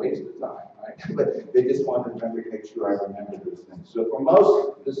 what a waste of time, right? But they just wanted to remember, make sure I remember those things. So for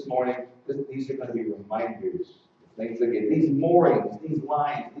most this morning, these are going to be reminders of things that get these moorings, these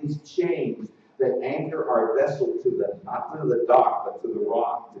lines, these chains that anchor our vessel to the, not to the dock, but to the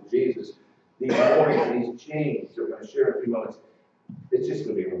rock, to Jesus. These moorings, these chains that we're going to share in a few moments, it's just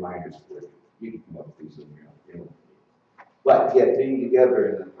going to be reminders for you. You can come up with these in your own. But yet, being together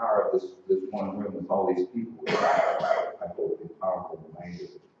in the power of this one room with all these people, I hope is a powerful reminder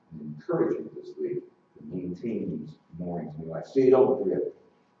and encouragement this week to maintain these moorings in your life so you don't drift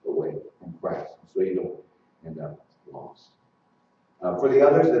away from Christ, so you don't end up lost. For the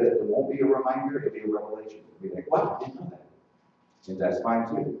others, that it won't be a reminder, it'll be a revelation. It'll be like, wow, I didn't know that. And that's fine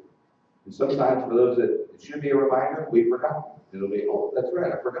too. And sometimes for those that it should be a reminder, we forgot. It'll be, oh, that's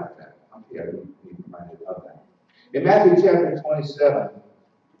right, I forgot that. Okay, I didn't be reminded of that. In Matthew chapter 27,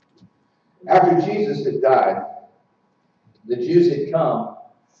 after Jesus had died, the Jews had come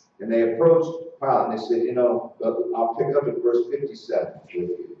and they approached Pilate and they said, I'll pick up at verse 57 with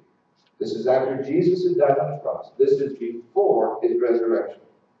you. This is after Jesus had died on the cross. This is before his resurrection.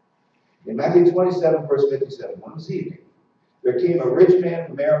 In Matthew 27, verse 57, one was evening, there came a rich man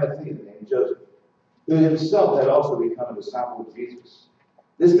from Arimathea named Joseph, who himself had also become a disciple of Jesus.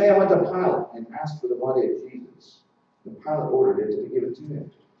 This man went to Pilate and asked for the body of Jesus. And Pilate ordered it to be given to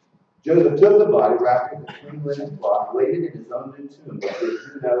him. Joseph took the body, wrapped it in a clean linen cloth, laid it in his own new tomb, which he had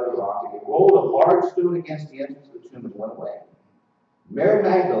hewn out of the rock, and he rolled a large stone against the entrance of the tomb and went away. Mary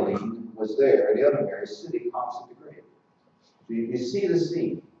Magdalene was there, and the other Mary sitting opposite the grave. So you see the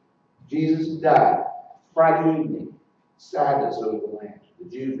scene. Jesus died Friday evening. Sadness over the land. The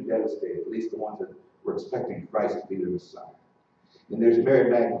Jews were devastated, at least the ones that were expecting Christ to be their Messiah. And there's Mary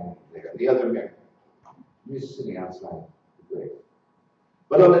Magdalene there, the other Mary. He's sitting outside the grave.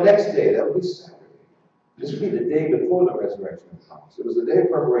 But on the next day, that would be Saturday. This would be the day before the resurrection of Christ. It was the day of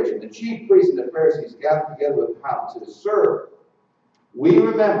preparation. The chief priests and the Pharisees gathered together with Pilate to serve. We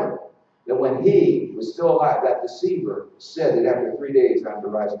remember that when he was still alive, that deceiver said that after 3 days I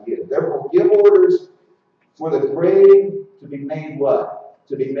would rise again. Therefore, give orders for the grave to be made what?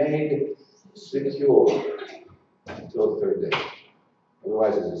 To be made secure until the third day.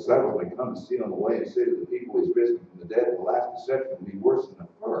 Otherwise, his disciples may come and see on the way and say to the people he's risen from the dead, the last deception will be worse than the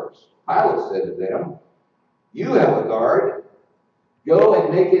first. Pilate said to them, you have a guard. Go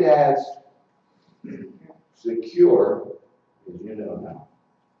and make it as secure as you know how.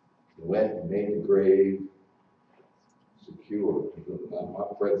 He went and made the grave secure. My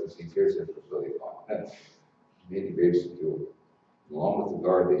parentheses here says it's really fun. Made the grave secure. Along with the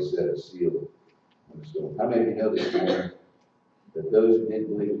guard, they set a seal on the stone. How many of you know this morning that those who didn't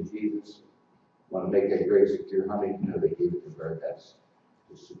believe in Jesus want to make that grave secure? How many of you know they gave it the very best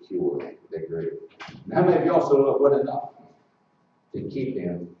to secure that grave? And how many of you also know it wasn't enough to keep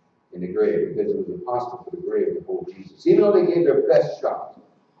him in the grave, because it was impossible for the grave to hold Jesus, even though they gave their best shot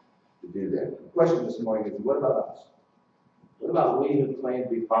to do that? The question this morning is, what about us? What about we who claim to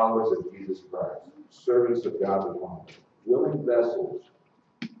be followers of Jesus Christ, servants of God the Father, willing vessels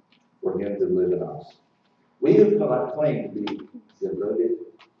for him to live in us? We who claim to be devoted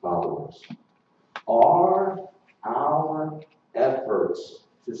followers. Are our efforts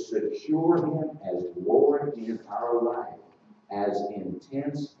to secure him as Lord in our life as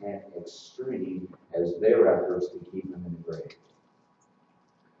intense and extreme as their efforts to keep him in the grave?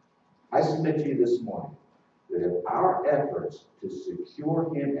 I submit to you this morning that if our efforts to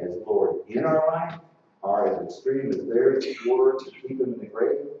secure him as Lord in our life are as extreme as theirs were to keep him in the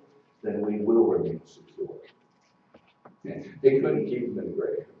grave, then we will remain secure. They couldn't keep him in the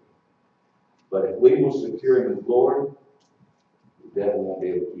grave. But if we will secure him as Lord, the devil won't be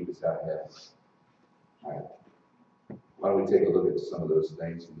able to keep us out of heaven. All right. Why don't we take a look at some of those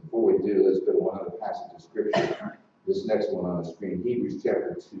things? And before we do, let's go to one other passage of Scripture. This next one on the screen, Hebrews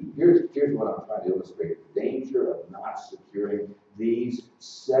chapter 2. Here's what I'm trying to illustrate. The danger of not securing these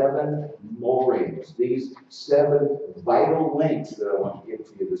 7 moorings, these 7 vital links that I want to give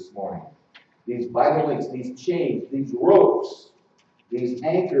to you this morning. these vital links, these chains, these ropes, these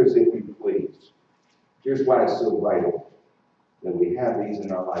anchors, if you please. Here's why it's so vital that we have these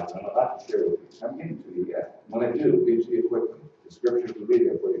in our life. I'm about to share with you. I haven't given it to you yet. When I do, I'll give it to you quickly. The scriptures will be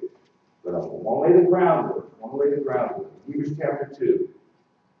there for you. But I want to lay the groundwork. I want to lay the groundwork. Hebrews chapter 2,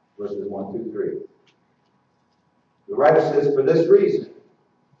 verses 1 through 3. The writer says, for this reason,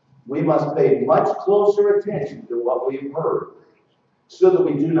 we must pay much closer attention to what we've heard, so that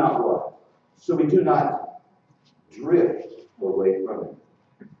we do not what? So we do not drift away from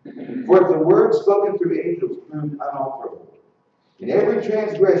it. For if the word spoken through angels proved unalterable, and every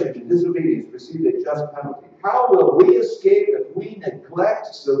transgression and disobedience received a just penalty, how will we escape if we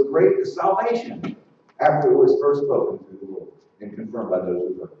neglect so great a salvation after it was first spoken through the Lord and confirmed by those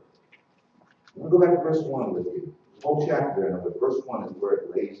who heard it? I want to go back to verse 1 with you. The whole chapter in it, but verse 1 is where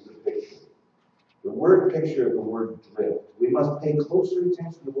it lays the picture. The word picture of the word drift. We must pay closer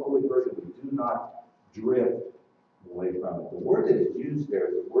attention to what we've heard, and we do not drift away from it. The word that is used there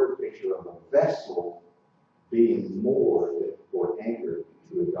is a word picture of a vessel being moored or anchored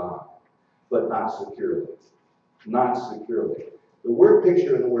to a dock, but not securely. Not securely. The word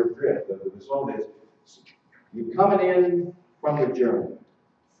picture of the word drift, the result is you're coming in from the journey,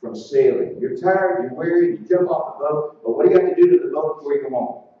 from sailing. You're tired, you're weary, you jump off the boat, but what do you have to do to the boat before you come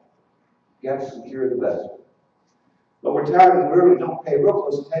home? You have to secure the vessel. But we're tired and weary, we don't pay real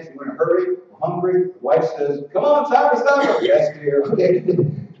close attention. We're in a hurry, we're hungry. The wife says, come on, time to stop. Yes, dear. Okay.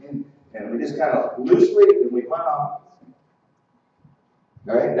 And we just kind of loosely, and we run off.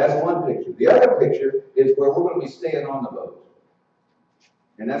 All right, that's one picture. The other picture is where we're going to be staying on the boat.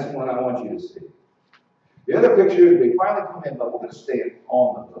 And that's the one I want you to see. The other picture is we finally come in, but we're going to stay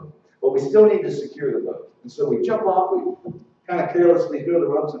on the boat. But we still need to secure the boat. And so we jump off, we kind of carelessly throw the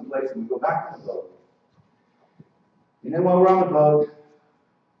ropes in place, and we go back to the boat. And then while we're on the boat,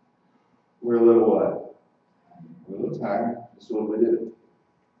 we're a little what? We're a little tired. This is what we do.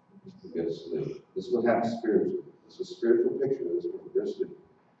 We go to sleep. This is what happens spiritually. This is a spiritual picture. This is what we go to sleep.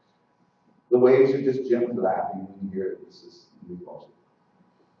 The waves are just gently lapping when you hear it. This is new false.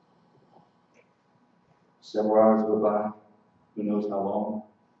 Several hours go by. Who knows how long?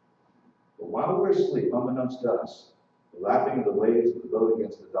 But while we're asleep, unbeknownst to us, the lapping of the waves of the boat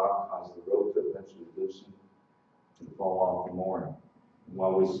against the dock causes the rope to eventually loosen and fall off the mooring. And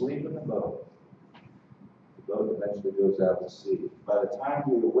while we sleep in the boat eventually goes out to sea. By the time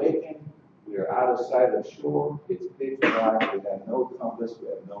we awaken, we are out of sight of shore. It's pitch black. We have no compass. We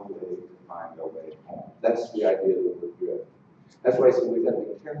have no way to find our way home. That's the idea of the drift. That's why I said we've got to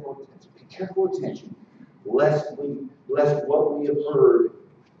be careful attention. Be careful attention, lest what we have heard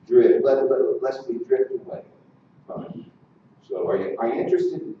drift, lest we drift away from it. So are you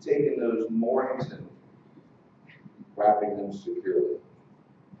interested in taking those moorings and wrapping them securely?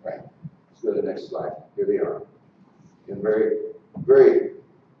 Right. Let's go to the next slide. Here they are. In very, very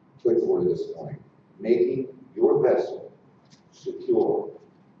quick order this morning. Making your vessel secure,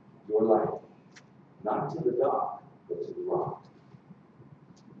 your life, not to the dock, but to the rock.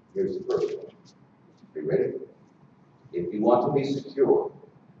 Here's the first one. Are you ready? If you want to be secure,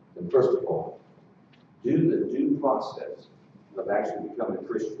 then first of all, do the due process of actually becoming a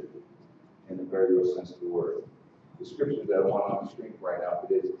Christian in the very real sense of the word. The scripture that I want on the screen right now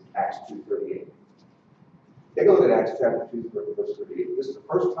is Acts 2:38. Take a look at Acts chapter 2, verse 38. This is the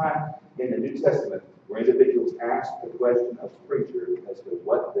first time in the New Testament where individuals ask the question of preacher as to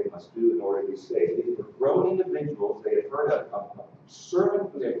what they must do in order to be saved. These were grown individuals. They had heard a sermon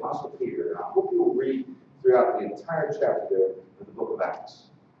from the Apostle Peter, and I hope you will read throughout the entire chapter there of the book of Acts.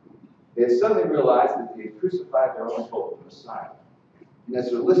 They had suddenly realized that they had crucified their only hope, the Messiah. And as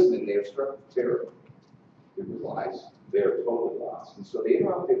they're listening, they are struck with terror. They realize they are totally lost. And so they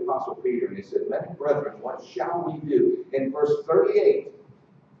interrupt the Apostle Peter and they said, "Men and brethren, what shall we do?" In verse 38,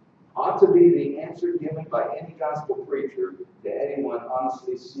 ought to be the answer given by any gospel preacher to anyone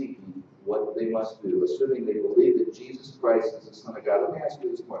honestly seeking what they must do, assuming they believe that Jesus Christ is the Son of God. Let me ask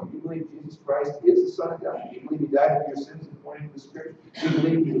you this morning. Do you believe Jesus Christ is the Son of God? Do you believe He died for your sins according to the Scripture? Do you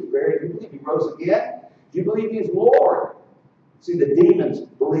believe He was buried? Do you believe He rose again? Do you believe He is Lord? See, the demons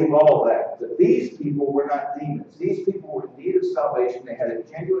believe all that. But these people were not demons. These people were in need of salvation. They had a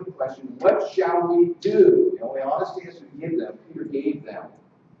genuine question, what shall we do? The only honest answer to give them, Peter gave them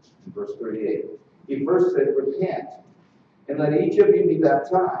in verse 38. He first said, repent, and let each of you be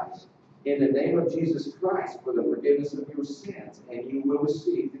baptized in the name of Jesus Christ for the forgiveness of your sins, and you will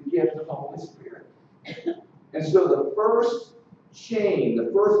receive the gift of the Holy Spirit. And so the first chain,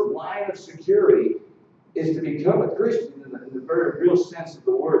 the first line of security is to become a Christian, in the very real sense of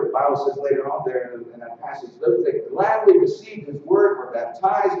the word. The Bible says later on there in that passage, those that gladly received his word were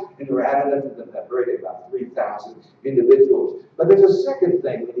baptized and were added unto them that very day, about 3,000 individuals. But there's a second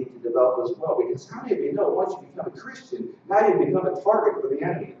thing we need to develop as well, because how many of you know once you become a Christian, how do you become a target for the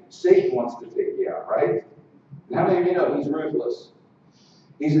enemy? Satan wants to take you out, right? And how many of you know he's ruthless?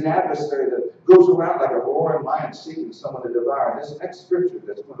 He's an adversary that goes around like a roaring lion seeking someone to devour. This next scripture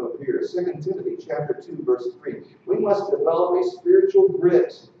that's going to appear, 2 Timothy chapter 2, verse 3. We must develop a spiritual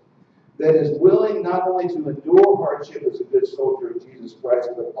grit that is willing not only to endure hardship as a good soldier of Jesus Christ,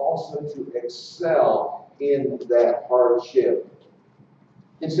 but also to excel in that hardship.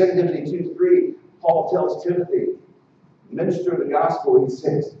 In 2 Timothy 2, 3, Paul tells Timothy, minister of the gospel, he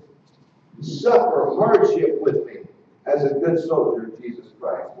says, suffer hardship with me as a good soldier of Jesus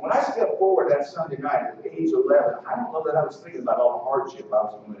Christ. When I stepped forward that Sunday night at age 11, I don't know that I was thinking about all the hardship I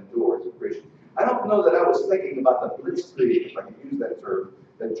was going to endure as a Christian. I don't know that I was thinking about the blitzkrieg, if I can use that term,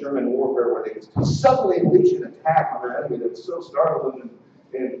 that German warfare where they suddenly unleash an attack on their enemy that would so startle them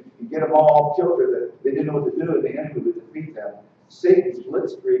and get them all killed or that they didn't know what to do and the enemy would defeat them. Satan's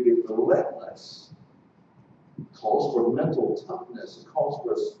blitzkrieg is relentless. It calls for mental toughness. It calls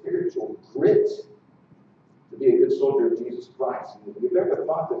for a spiritual grit to be a good soldier of Jesus Christ. And if you've ever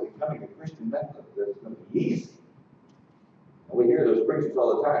thought that becoming a Christian meant that it's going to be easy, and we hear those preachers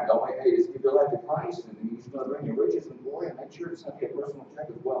all the time, don't we? Hey, just give your life to Christ, and he's going to bring you riches and glory, and make sure it's going to be a personal check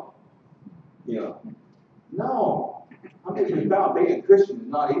as well. You know, no. How many of you found being a Christian is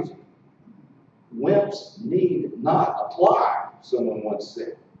not easy? Wimps need not apply, someone once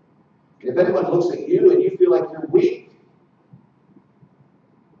said. If anyone looks at you and you feel like you're weak,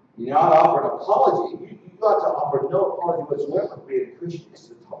 you ought to offer an apology. You ought to offer no apology whatsoever. Being a Christian is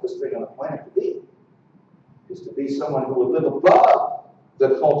the toughest thing on the planet to be. Is to be someone who will live above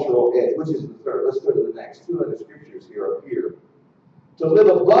the cultural edge, which is the third. Let's go to the next. Two other scriptures here up here. To live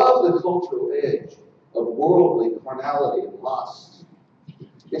above the cultural edge of worldly carnality and lust.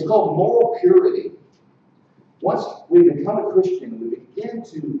 It's called moral purity. Once we become a Christian, we begin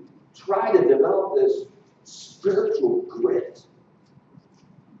to try to develop this spiritual grit.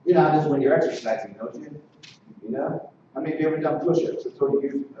 You know how it is when you're exercising, don't you? You know? How many of you ever done push-ups? I told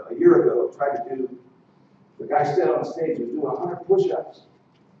you a year ago, tried to do, the guy stood on stage was doing 100 push-ups.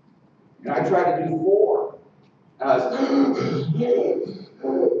 And I tried to do 4. And I was,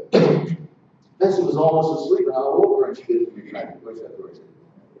 then she was almost asleep, and I woke her, and she did me trying to push up.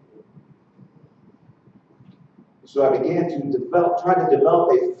 So I began to try to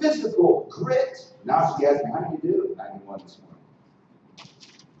develop a physical grit. Now she asked me, how do you do it? 91 this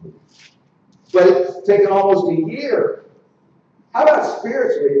morning. But it's taken almost a year. How about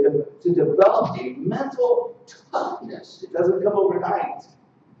spiritually to develop a mental toughness? It doesn't come overnight.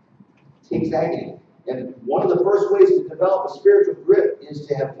 It takes agony. And one of the first ways to develop a spiritual grit is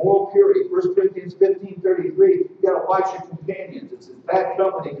to have moral purity. 1 Corinthians 15:33, you've got to watch your companions. It says, bad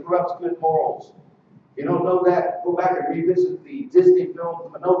company corrupts good morals. If you don't know that, go back and revisit the Disney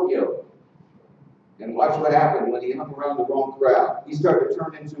film Pinocchio. And watch what happened when he hung around the wrong crowd. He started to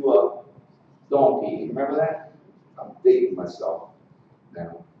turn into a donkey. Remember that? I'm dating myself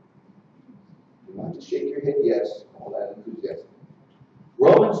now. You don't have to shake your head yes, all that enthusiasm.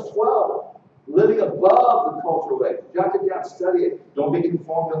 Romans 12, living above the cultural edge. Jot it down, study it. Don't be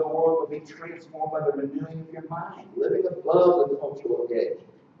conformed to the world, but be transformed by the renewing of your mind. Living above the cultural edge.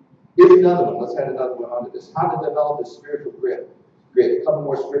 Here's another one. Let's add another one onto this. How to develop this spiritual grit. A couple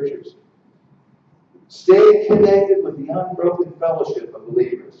more scriptures. Stay connected with the unbroken fellowship of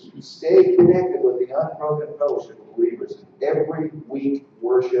believers. Stay connected with the unbroken fellowship of believers in every week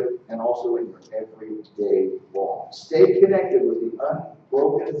worship and also in your everyday walk. Stay connected with the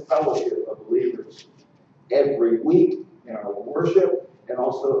unbroken fellowship of believers every week in our worship and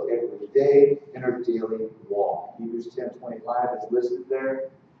also every day in our daily walk. Hebrews 10:25 is listed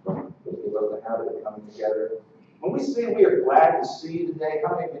there. Don't give up the habit of coming together. When we say we are glad to see you today,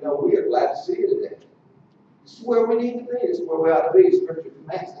 how many of you know we are glad to see you today? This is where we need to be. This is where we ought to be. Scripture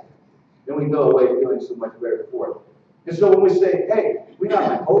commands that. Then we go away feeling so much better for it. And so when we say, hey, we not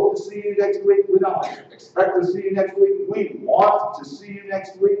only hope to see you next week, we not only expect to see you next week, we want to see you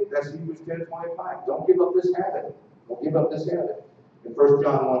next week. That's Hebrews 10:25. Don't give up this habit. Don't give up this habit. In 1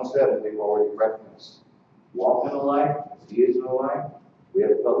 John 1:7, we've already referenced. Walk in the light, as he is in the light. We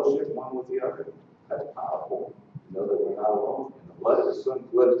have fellowship one with the other. That's powerful. To know that we're not alone. And the blood of his son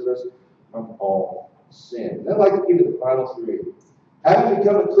cleanses us from all sin. I'd like to give you the final 3. Having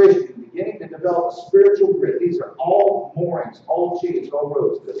become a Christian, beginning to develop a spiritual grit. These are all moorings, all chains, all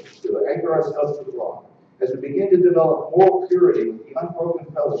roads to anchor ourselves to the rock. As we begin to develop moral purity with the unbroken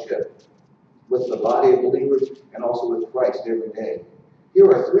fellowship, with the body of believers and also with Christ every day. Here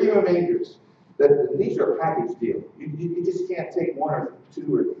are three remainders. That these are a package deal. You just can't take one or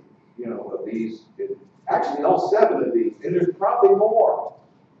two or of these. Actually, all seven of these, and there's probably more.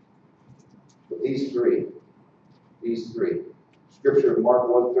 But these three. Scripture of Mark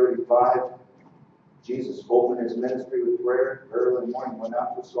 1:35. Jesus opened his ministry with prayer. Early in the morning, went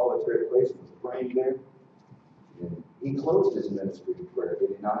out to a solitary place and was praying there. He closed his ministry with prayer, did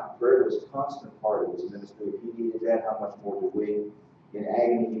he not? Prayer was a constant part of his ministry. If he needed that, how much more do we? In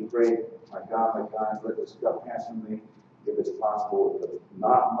agony, he prayed, my God, let this cup pass from me, if it's possible. But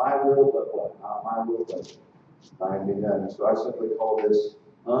not my will, but what? Not my will, but thine be done. So I simply call this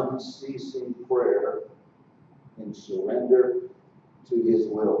unceasing prayer in surrender to his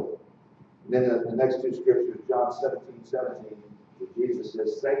will. And then the next two scriptures, John 17:17, where Jesus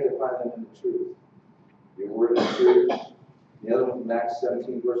says, sanctify them in the truth. Your word is truth. The other one from Acts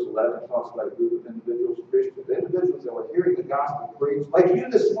 17, verse 11, talks about a group of individuals, Christians, individuals that were hearing the gospel preached, like you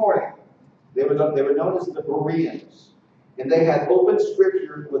this morning. They were known as the Bereans. And they had open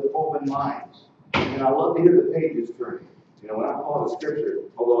scripture with open minds. And I love to hear the pages turning. When I call the scripture,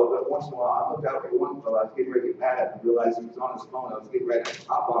 although once in a while I looked out for one fellow, I was getting ready to get mad at him, realized he was on his phone. I was getting ready to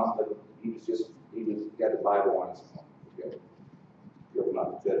hop on him, but he had the Bible on his phone. Okay. You're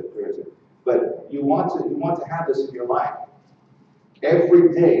not the judge of prayers. But you want to have this in your life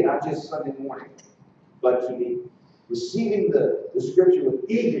every day, not just Sunday morning, but to be receiving the scripture with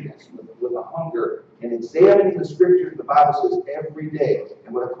eagerness, with a hunger, and examining the scripture, the Bible says, every day.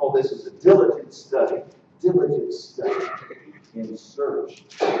 And what I call this is a diligent study in search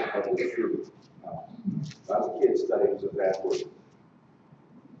of the truth. Now, when I was a kid, studying was a bad word.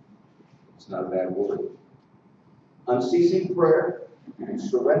 It's not a bad word. Unceasing prayer and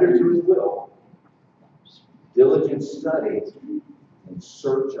surrender to his will. Diligent study in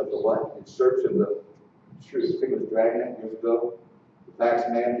search of the what? In search of the truth. I think it was Dragnet years ago. The facts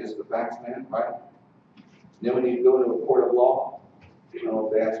man is the facts man, right? And then when you go into a court of law, I don't know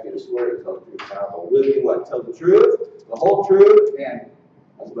if they ask you to swear to tell the truth now, but will you what? Tell the truth, the whole truth, and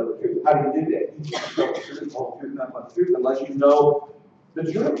that's about the truth. How do you do that? You can't tell the truth, the whole truth, not about the truth, unless you know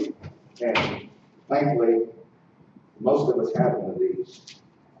the truth. And thankfully, most of us have one of these.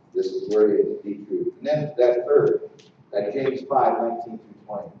 This is where it is, the truth. And then that third, that James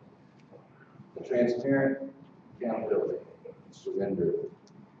 5:19-20. The transparent accountability, surrender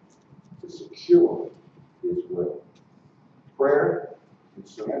to secure his will. Prayer and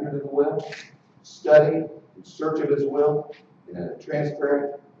surrender to the will, study in search of his will, and a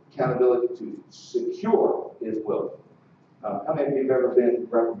transparent accountability to secure his will. How many of you have ever been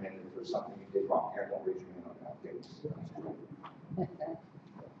reprimanded for something you did wrong? Here, don't raise your hand on that. Okay.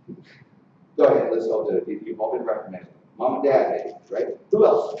 Go ahead, let's all do it. You've all been reprimanded. Mom and Dad, maybe, right? Who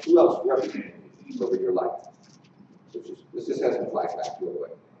else reprimanded you over your life? Let's just have some flashbacks real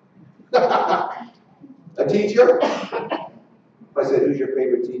quick. A teacher? If I said, who's your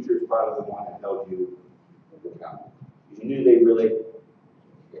favorite teacher? It's probably the one that held you accountable. You knew they really,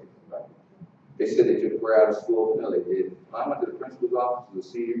 right? They said they took prayer out of school. No, they didn't. When I went to the principal's office, the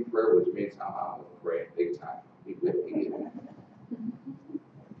senior prayer was me and Tom. I was praying big time. He whipped me.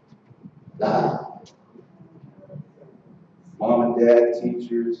 Mom and dad,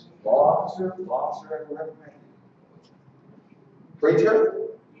 teachers, law officer, ever reprimanded. Preacher?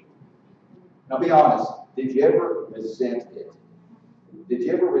 Now be honest. Did you ever resent it? Did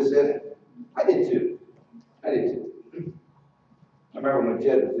you ever resent it? I did too. I remember when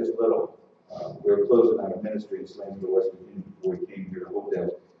Jed was just little, we were closing out a ministry in Slanesville, West Virginia, before he came here to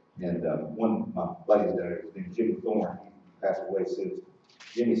Hopedale. And one of my buddies there, his name is Jimmy Thorne, he passed away since.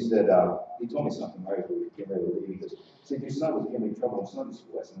 Jimmy said, he told me something right as we came ready to leave. He said, your son was giving me trouble in Sunday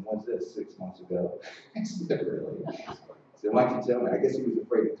school lesson. When's this? 6 months ago. I said, really? I said, why don't you tell me? I guess he was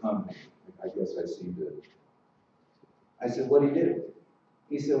afraid to come. I guess I seemed to. I said, what did he do?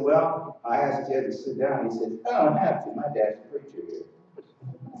 He said, well, I asked Jed to sit down. He said, I don't have to. My dad's a preacher here.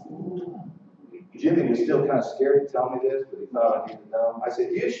 Jimmy was still kind of scared to tell me this, but he thought I needed to know. I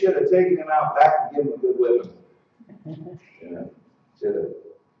said, you should have taken him out back and given him a good whipping. Yeah, should have.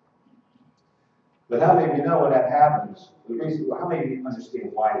 But how many of you know when that happens? How many of you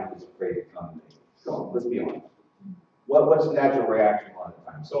understand why he was afraid to come to me? Come on, let's be honest. What's the natural reaction a lot of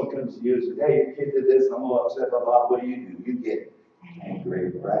times? Someone comes to you and says, hey, your kid did this, I'm a little upset, blah, blah. What do? You get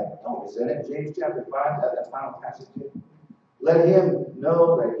angry, right? Don't resent it. James chapter 5, that final passage. Let him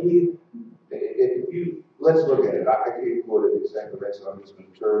know that let's look at it. I can't quote it exactly right, so I'm just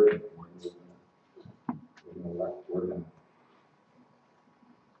going to turn and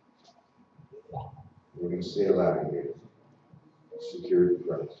we're going to say aloud here. Security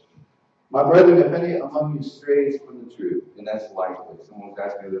Christ. My brethren, if any among you strays from the truth, and that's likely. Someone was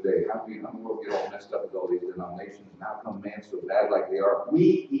asking the other day, how do you in the world get all messed up with all these denominations, and how come man's so bad like they are?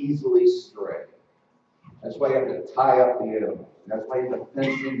 We easily stray. That's why you have to tie up the animals. That's why you have to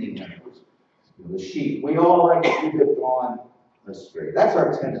fence in the animals. The sheep. We all like to have gone astray. That's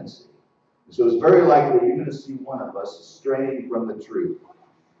our tendency. So it's very likely you're going to see one of us straying from the truth.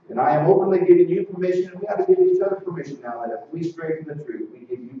 And I am openly giving you permission, and we have to give each other permission now, that if we stray from the truth, we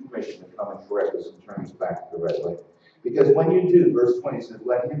give you permission to come and correct us and turn us back to the right way. Because when you do, verse 20 says,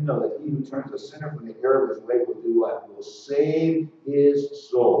 let him know that he who turns a sinner from the error of his way will do what? Will save his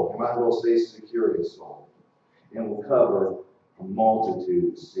soul. You might as well say secure his soul. And will cover a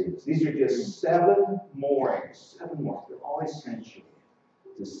multitude of sins. These are just 7 moorings. 7 moorings. They're all essential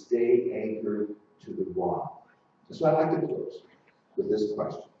to stay anchored to the rock. So I'd like to close with this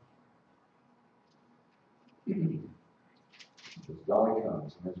question. As Dolly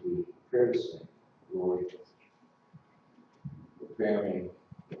comes, and as we prepare to sing, Lord, prepare me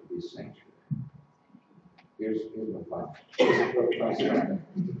to be sanctuary. Here's my final.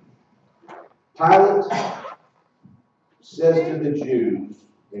 Pilate says to the Jews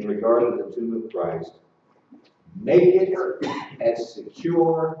in regard to the tomb of Christ, make it as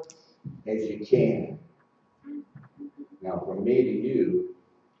secure as you can. Now, from me to you,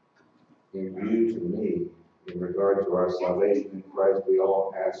 and you to me, in regard to our salvation in Christ, we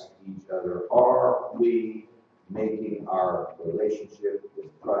all ask each other, are we making our relationship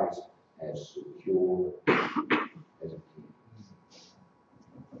with Christ as secure as it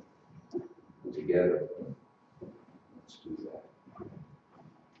can? Together, let's do that.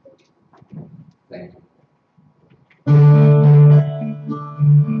 Thank you.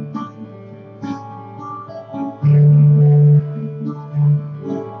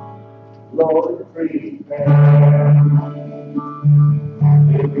 Lord, prepare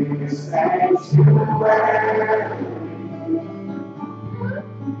me a sanctuary,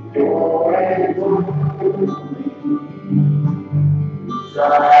 pure and holy,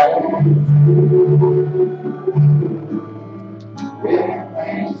 tried with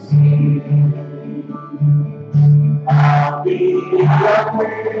thanksgiving. I'll be a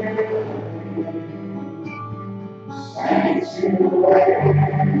sanctuary.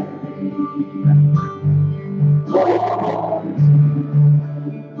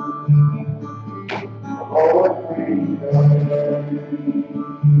 Lord, prepare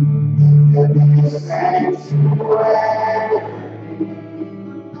me a sanctuary,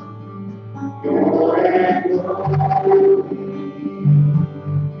 pure and holy,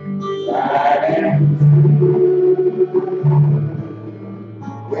 tried and true,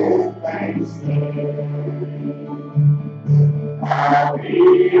 with thanksgiving. I'll be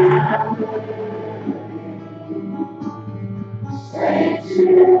a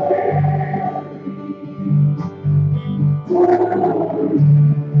sanctuary.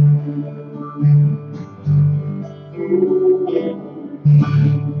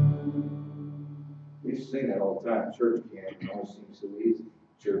 We used to sing that all the time. Church camp, it always seems so easy.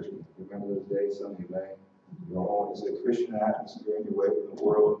 Church camp. Remember those days? Some of you may. You're always a Christian atmosphere and you're away from the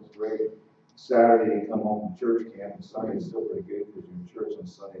world. It's great. Saturday, you come home from church camp, and Sunday is still pretty good because you're in church on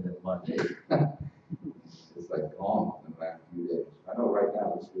Sunday and then Monday. It's like gone in the last few days. I know right now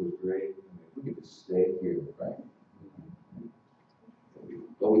this feels great. I mean, we could just stay here, right?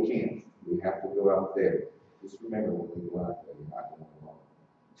 But we can't. We have to go out there. Just remember when we go out there, you're not going alone.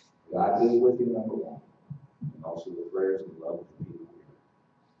 God is with you, number one. And also the prayers and love of the people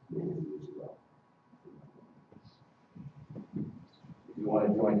here. With you as well. If you want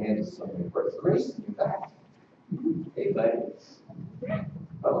to join hands with somebody, Grace, you're back. Hey, buddy.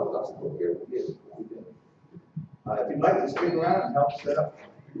 Oh, that's cool here. Yes, we did. If you'd like to stick around and help set up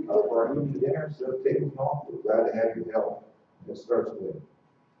for our evening dinner, set up tables and all, we're glad to have your help. It starts with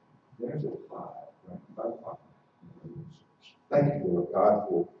dinner's at 5, right? 5 o'clock. Thank you, Lord God,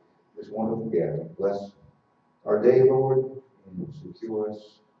 for this wonderful gathering. Bless our day, Lord, and secure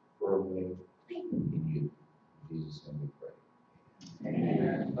us firmly in you. In Jesus' name we pray.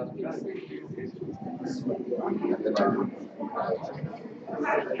 Amen.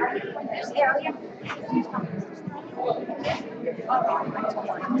 This area.